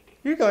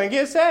 you're going to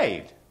get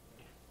saved.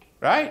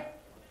 Right?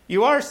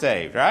 You are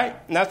saved, right?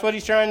 And that's what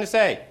he's trying to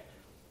say.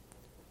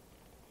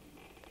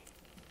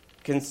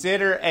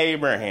 Consider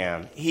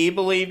Abraham. He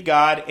believed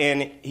God,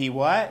 and he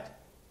what?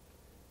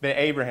 But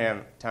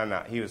Abraham, time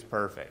out, he was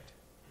perfect.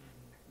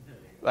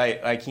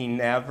 Like he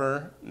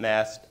never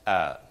messed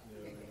up.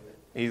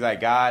 He's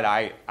like, God,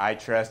 I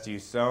trust you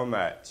so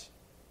much.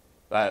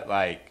 But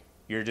like,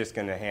 you're just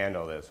going to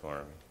handle this for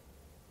me.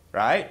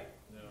 Right?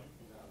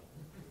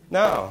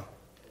 No.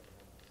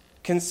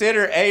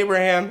 Consider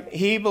Abraham.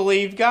 He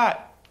believed God.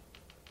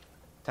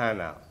 Time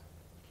out.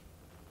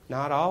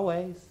 Not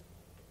always.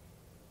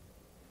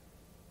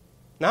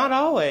 Not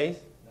always.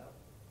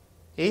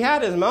 He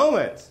had his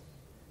moments.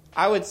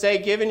 I would say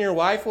giving your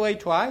wife away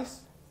twice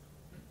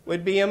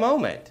would be a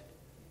moment.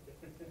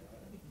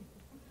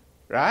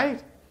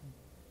 Right?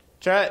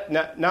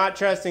 Not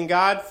trusting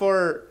God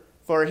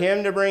for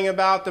Him to bring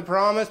about the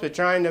promise, but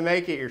trying to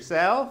make it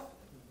yourself.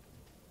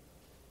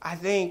 I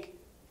think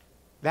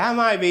that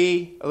might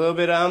be a little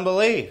bit of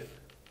unbelief.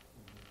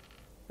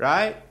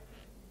 Right?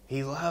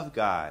 He loved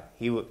God.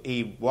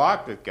 He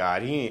walked with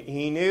God.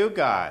 He knew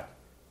God.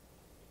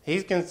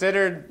 He's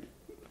considered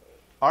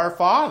our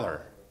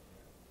Father.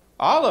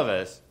 All of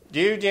us.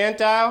 Jew,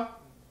 Gentile.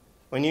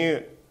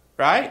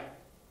 Right?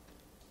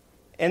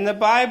 And the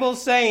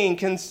Bible's saying,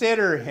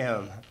 consider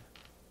him.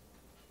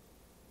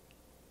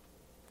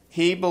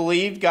 He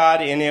believed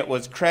God, and it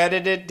was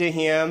credited to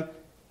him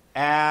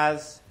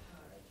as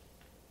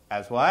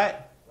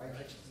what?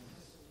 Righteousness.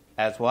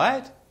 As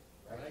what?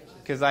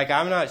 Because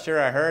I'm not sure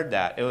I heard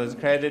that. It was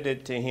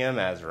credited to him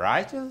as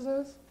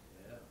righteousness?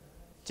 Yeah.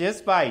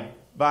 Just by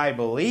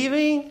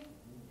believing?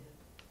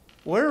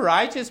 We're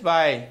righteous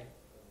by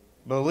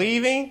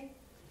believing?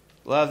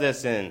 Love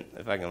this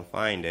if I can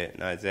find it,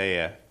 in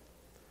Isaiah.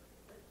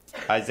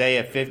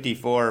 Isaiah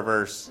 54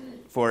 verse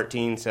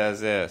 14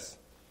 says this,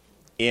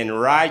 "In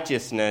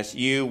righteousness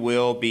you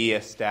will be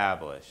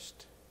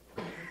established.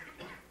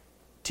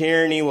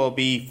 Tyranny will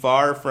be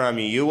far from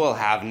you. You will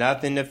have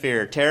nothing to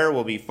fear. Terror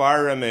will be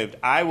far removed.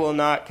 I will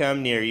not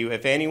come near you.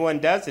 If anyone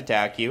does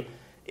attack you,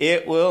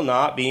 it will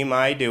not be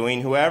my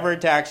doing. Whoever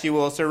attacks you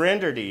will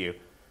surrender to you."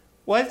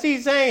 What's he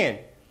saying?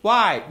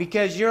 Why?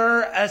 Because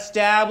you're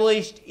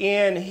established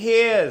in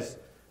His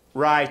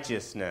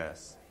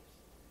righteousness.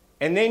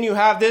 And then you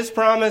have this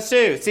promise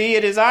too. "See,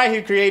 it is I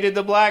who created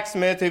the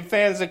blacksmith, who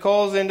fans the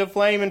coals into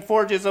flame and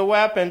forges a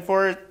weapon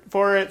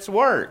for its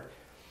work.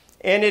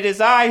 And it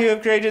is I who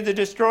have created the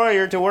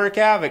destroyer to work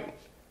havoc."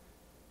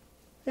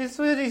 That's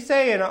what he's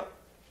saying.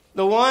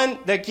 The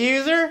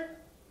accuser,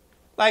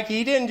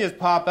 he didn't just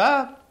pop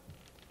up.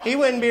 He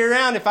wouldn't be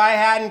around if I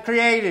hadn't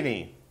created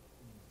him.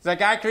 It's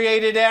like, I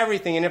created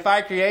everything, and if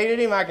I created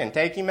him, I can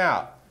take him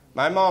out.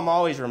 My mom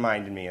always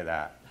reminded me of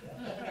that.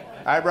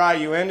 I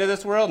brought you into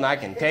this world, and I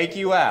can take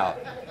you out.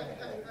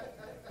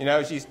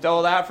 She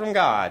stole that from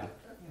God.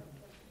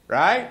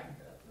 Right?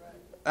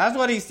 That's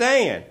what he's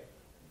saying.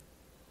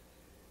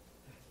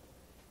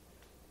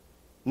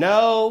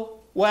 No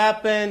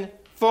weapon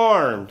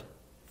forged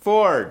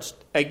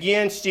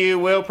against you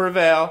will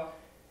prevail,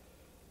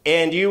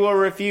 and you will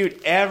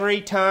refute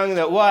every tongue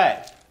that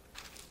what?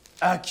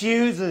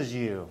 Accuses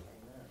you.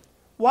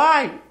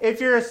 Why? If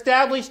you're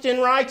established in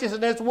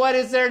righteousness, what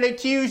is there to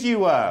accuse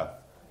you of?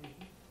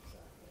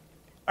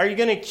 Are you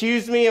going to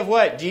accuse me of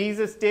what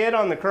Jesus did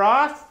on the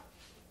cross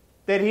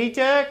that he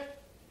took?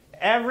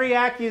 Every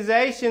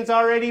accusation's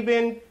already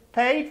been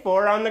paid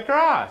for on the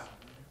cross.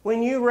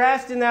 When you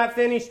rest in that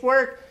finished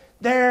work,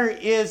 there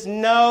is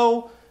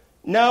no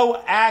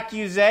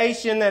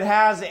accusation that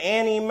has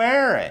any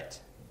merit.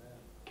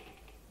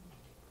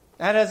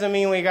 That doesn't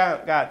mean we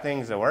got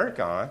things to work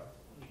on.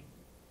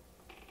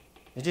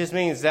 It just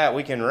means that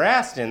we can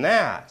rest in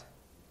that.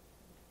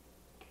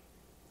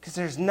 Because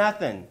there's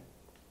nothing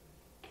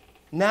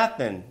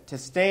to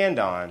stand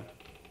on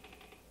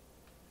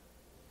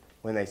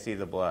when they see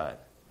the blood.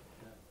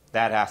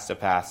 That has to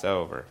pass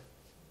over.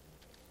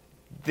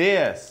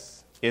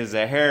 This is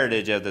the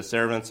heritage of the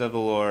servants of the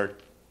Lord,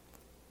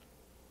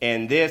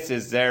 and this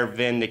is their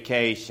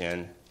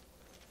vindication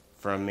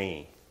from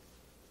me.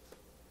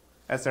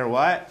 That's their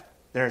what?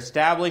 They're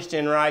established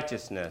in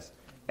righteousness.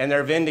 And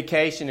their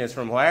vindication is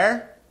from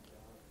where?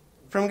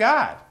 From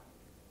God.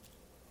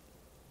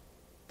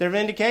 Their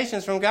vindication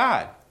is from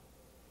God.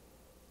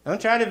 Don't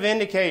try to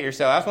vindicate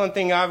yourself. That's one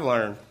thing I've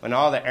learned. When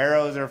all the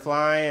arrows are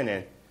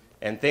flying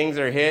and things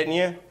are hitting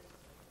you,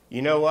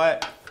 you know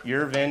what?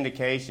 Your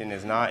vindication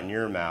is not in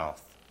your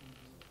mouth.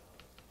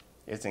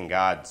 It's in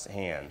God's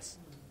hands.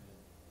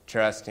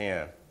 Trust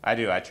him. I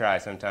do. I try.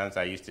 Sometimes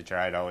I used to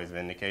try to always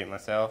vindicate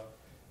myself.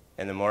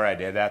 And the more I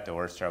did that, the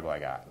worse trouble I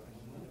got.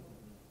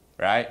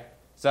 Right?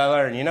 So I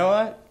learned, you know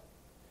what?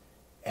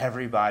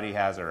 Everybody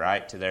has a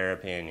right to their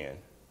opinion.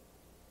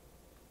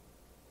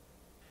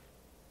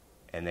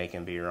 And they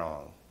can be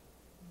wrong.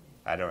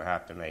 I don't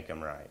have to make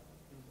them right.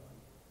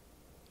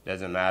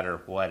 Doesn't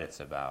matter what it's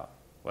about.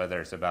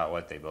 Whether it's about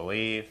what they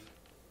believe,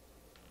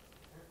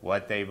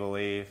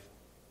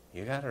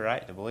 you got a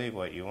right to believe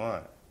what you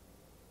want.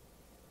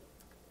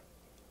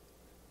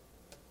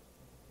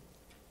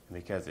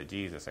 Because of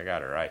Jesus, I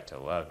got a right to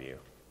love you.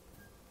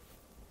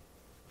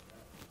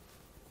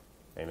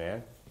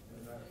 Amen?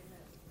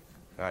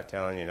 I'm not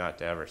telling you not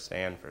to ever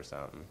stand for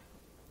something.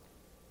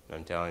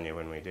 I'm telling you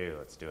when we do,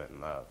 let's do it in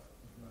love.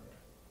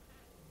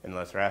 And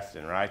let's rest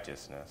in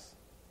righteousness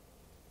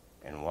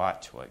and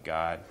watch what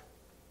God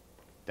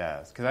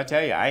does. Because I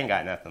tell you, I ain't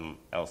got nothing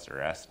else to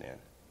rest in.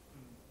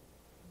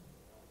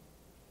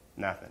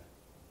 Nothing.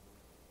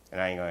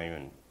 And I ain't going to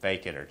even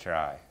fake it or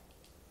try.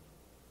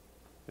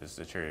 This is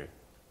the truth.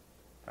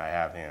 I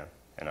have him,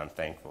 and I'm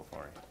thankful for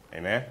him.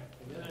 Amen?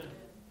 Amen?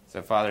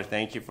 So, Father,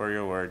 thank you for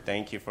your word.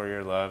 Thank you for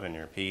your love and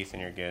your peace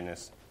and your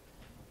goodness.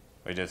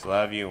 We just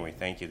love you, and we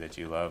thank you that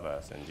you love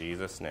us. In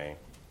Jesus' name,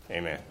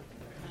 amen.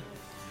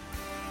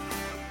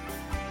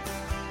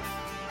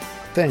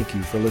 Thank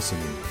you for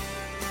listening.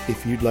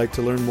 If you'd like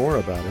to learn more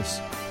about us,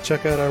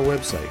 check out our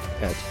website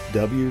at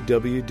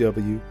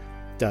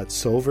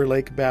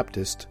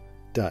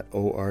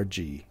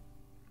www.silverlakebaptist.org.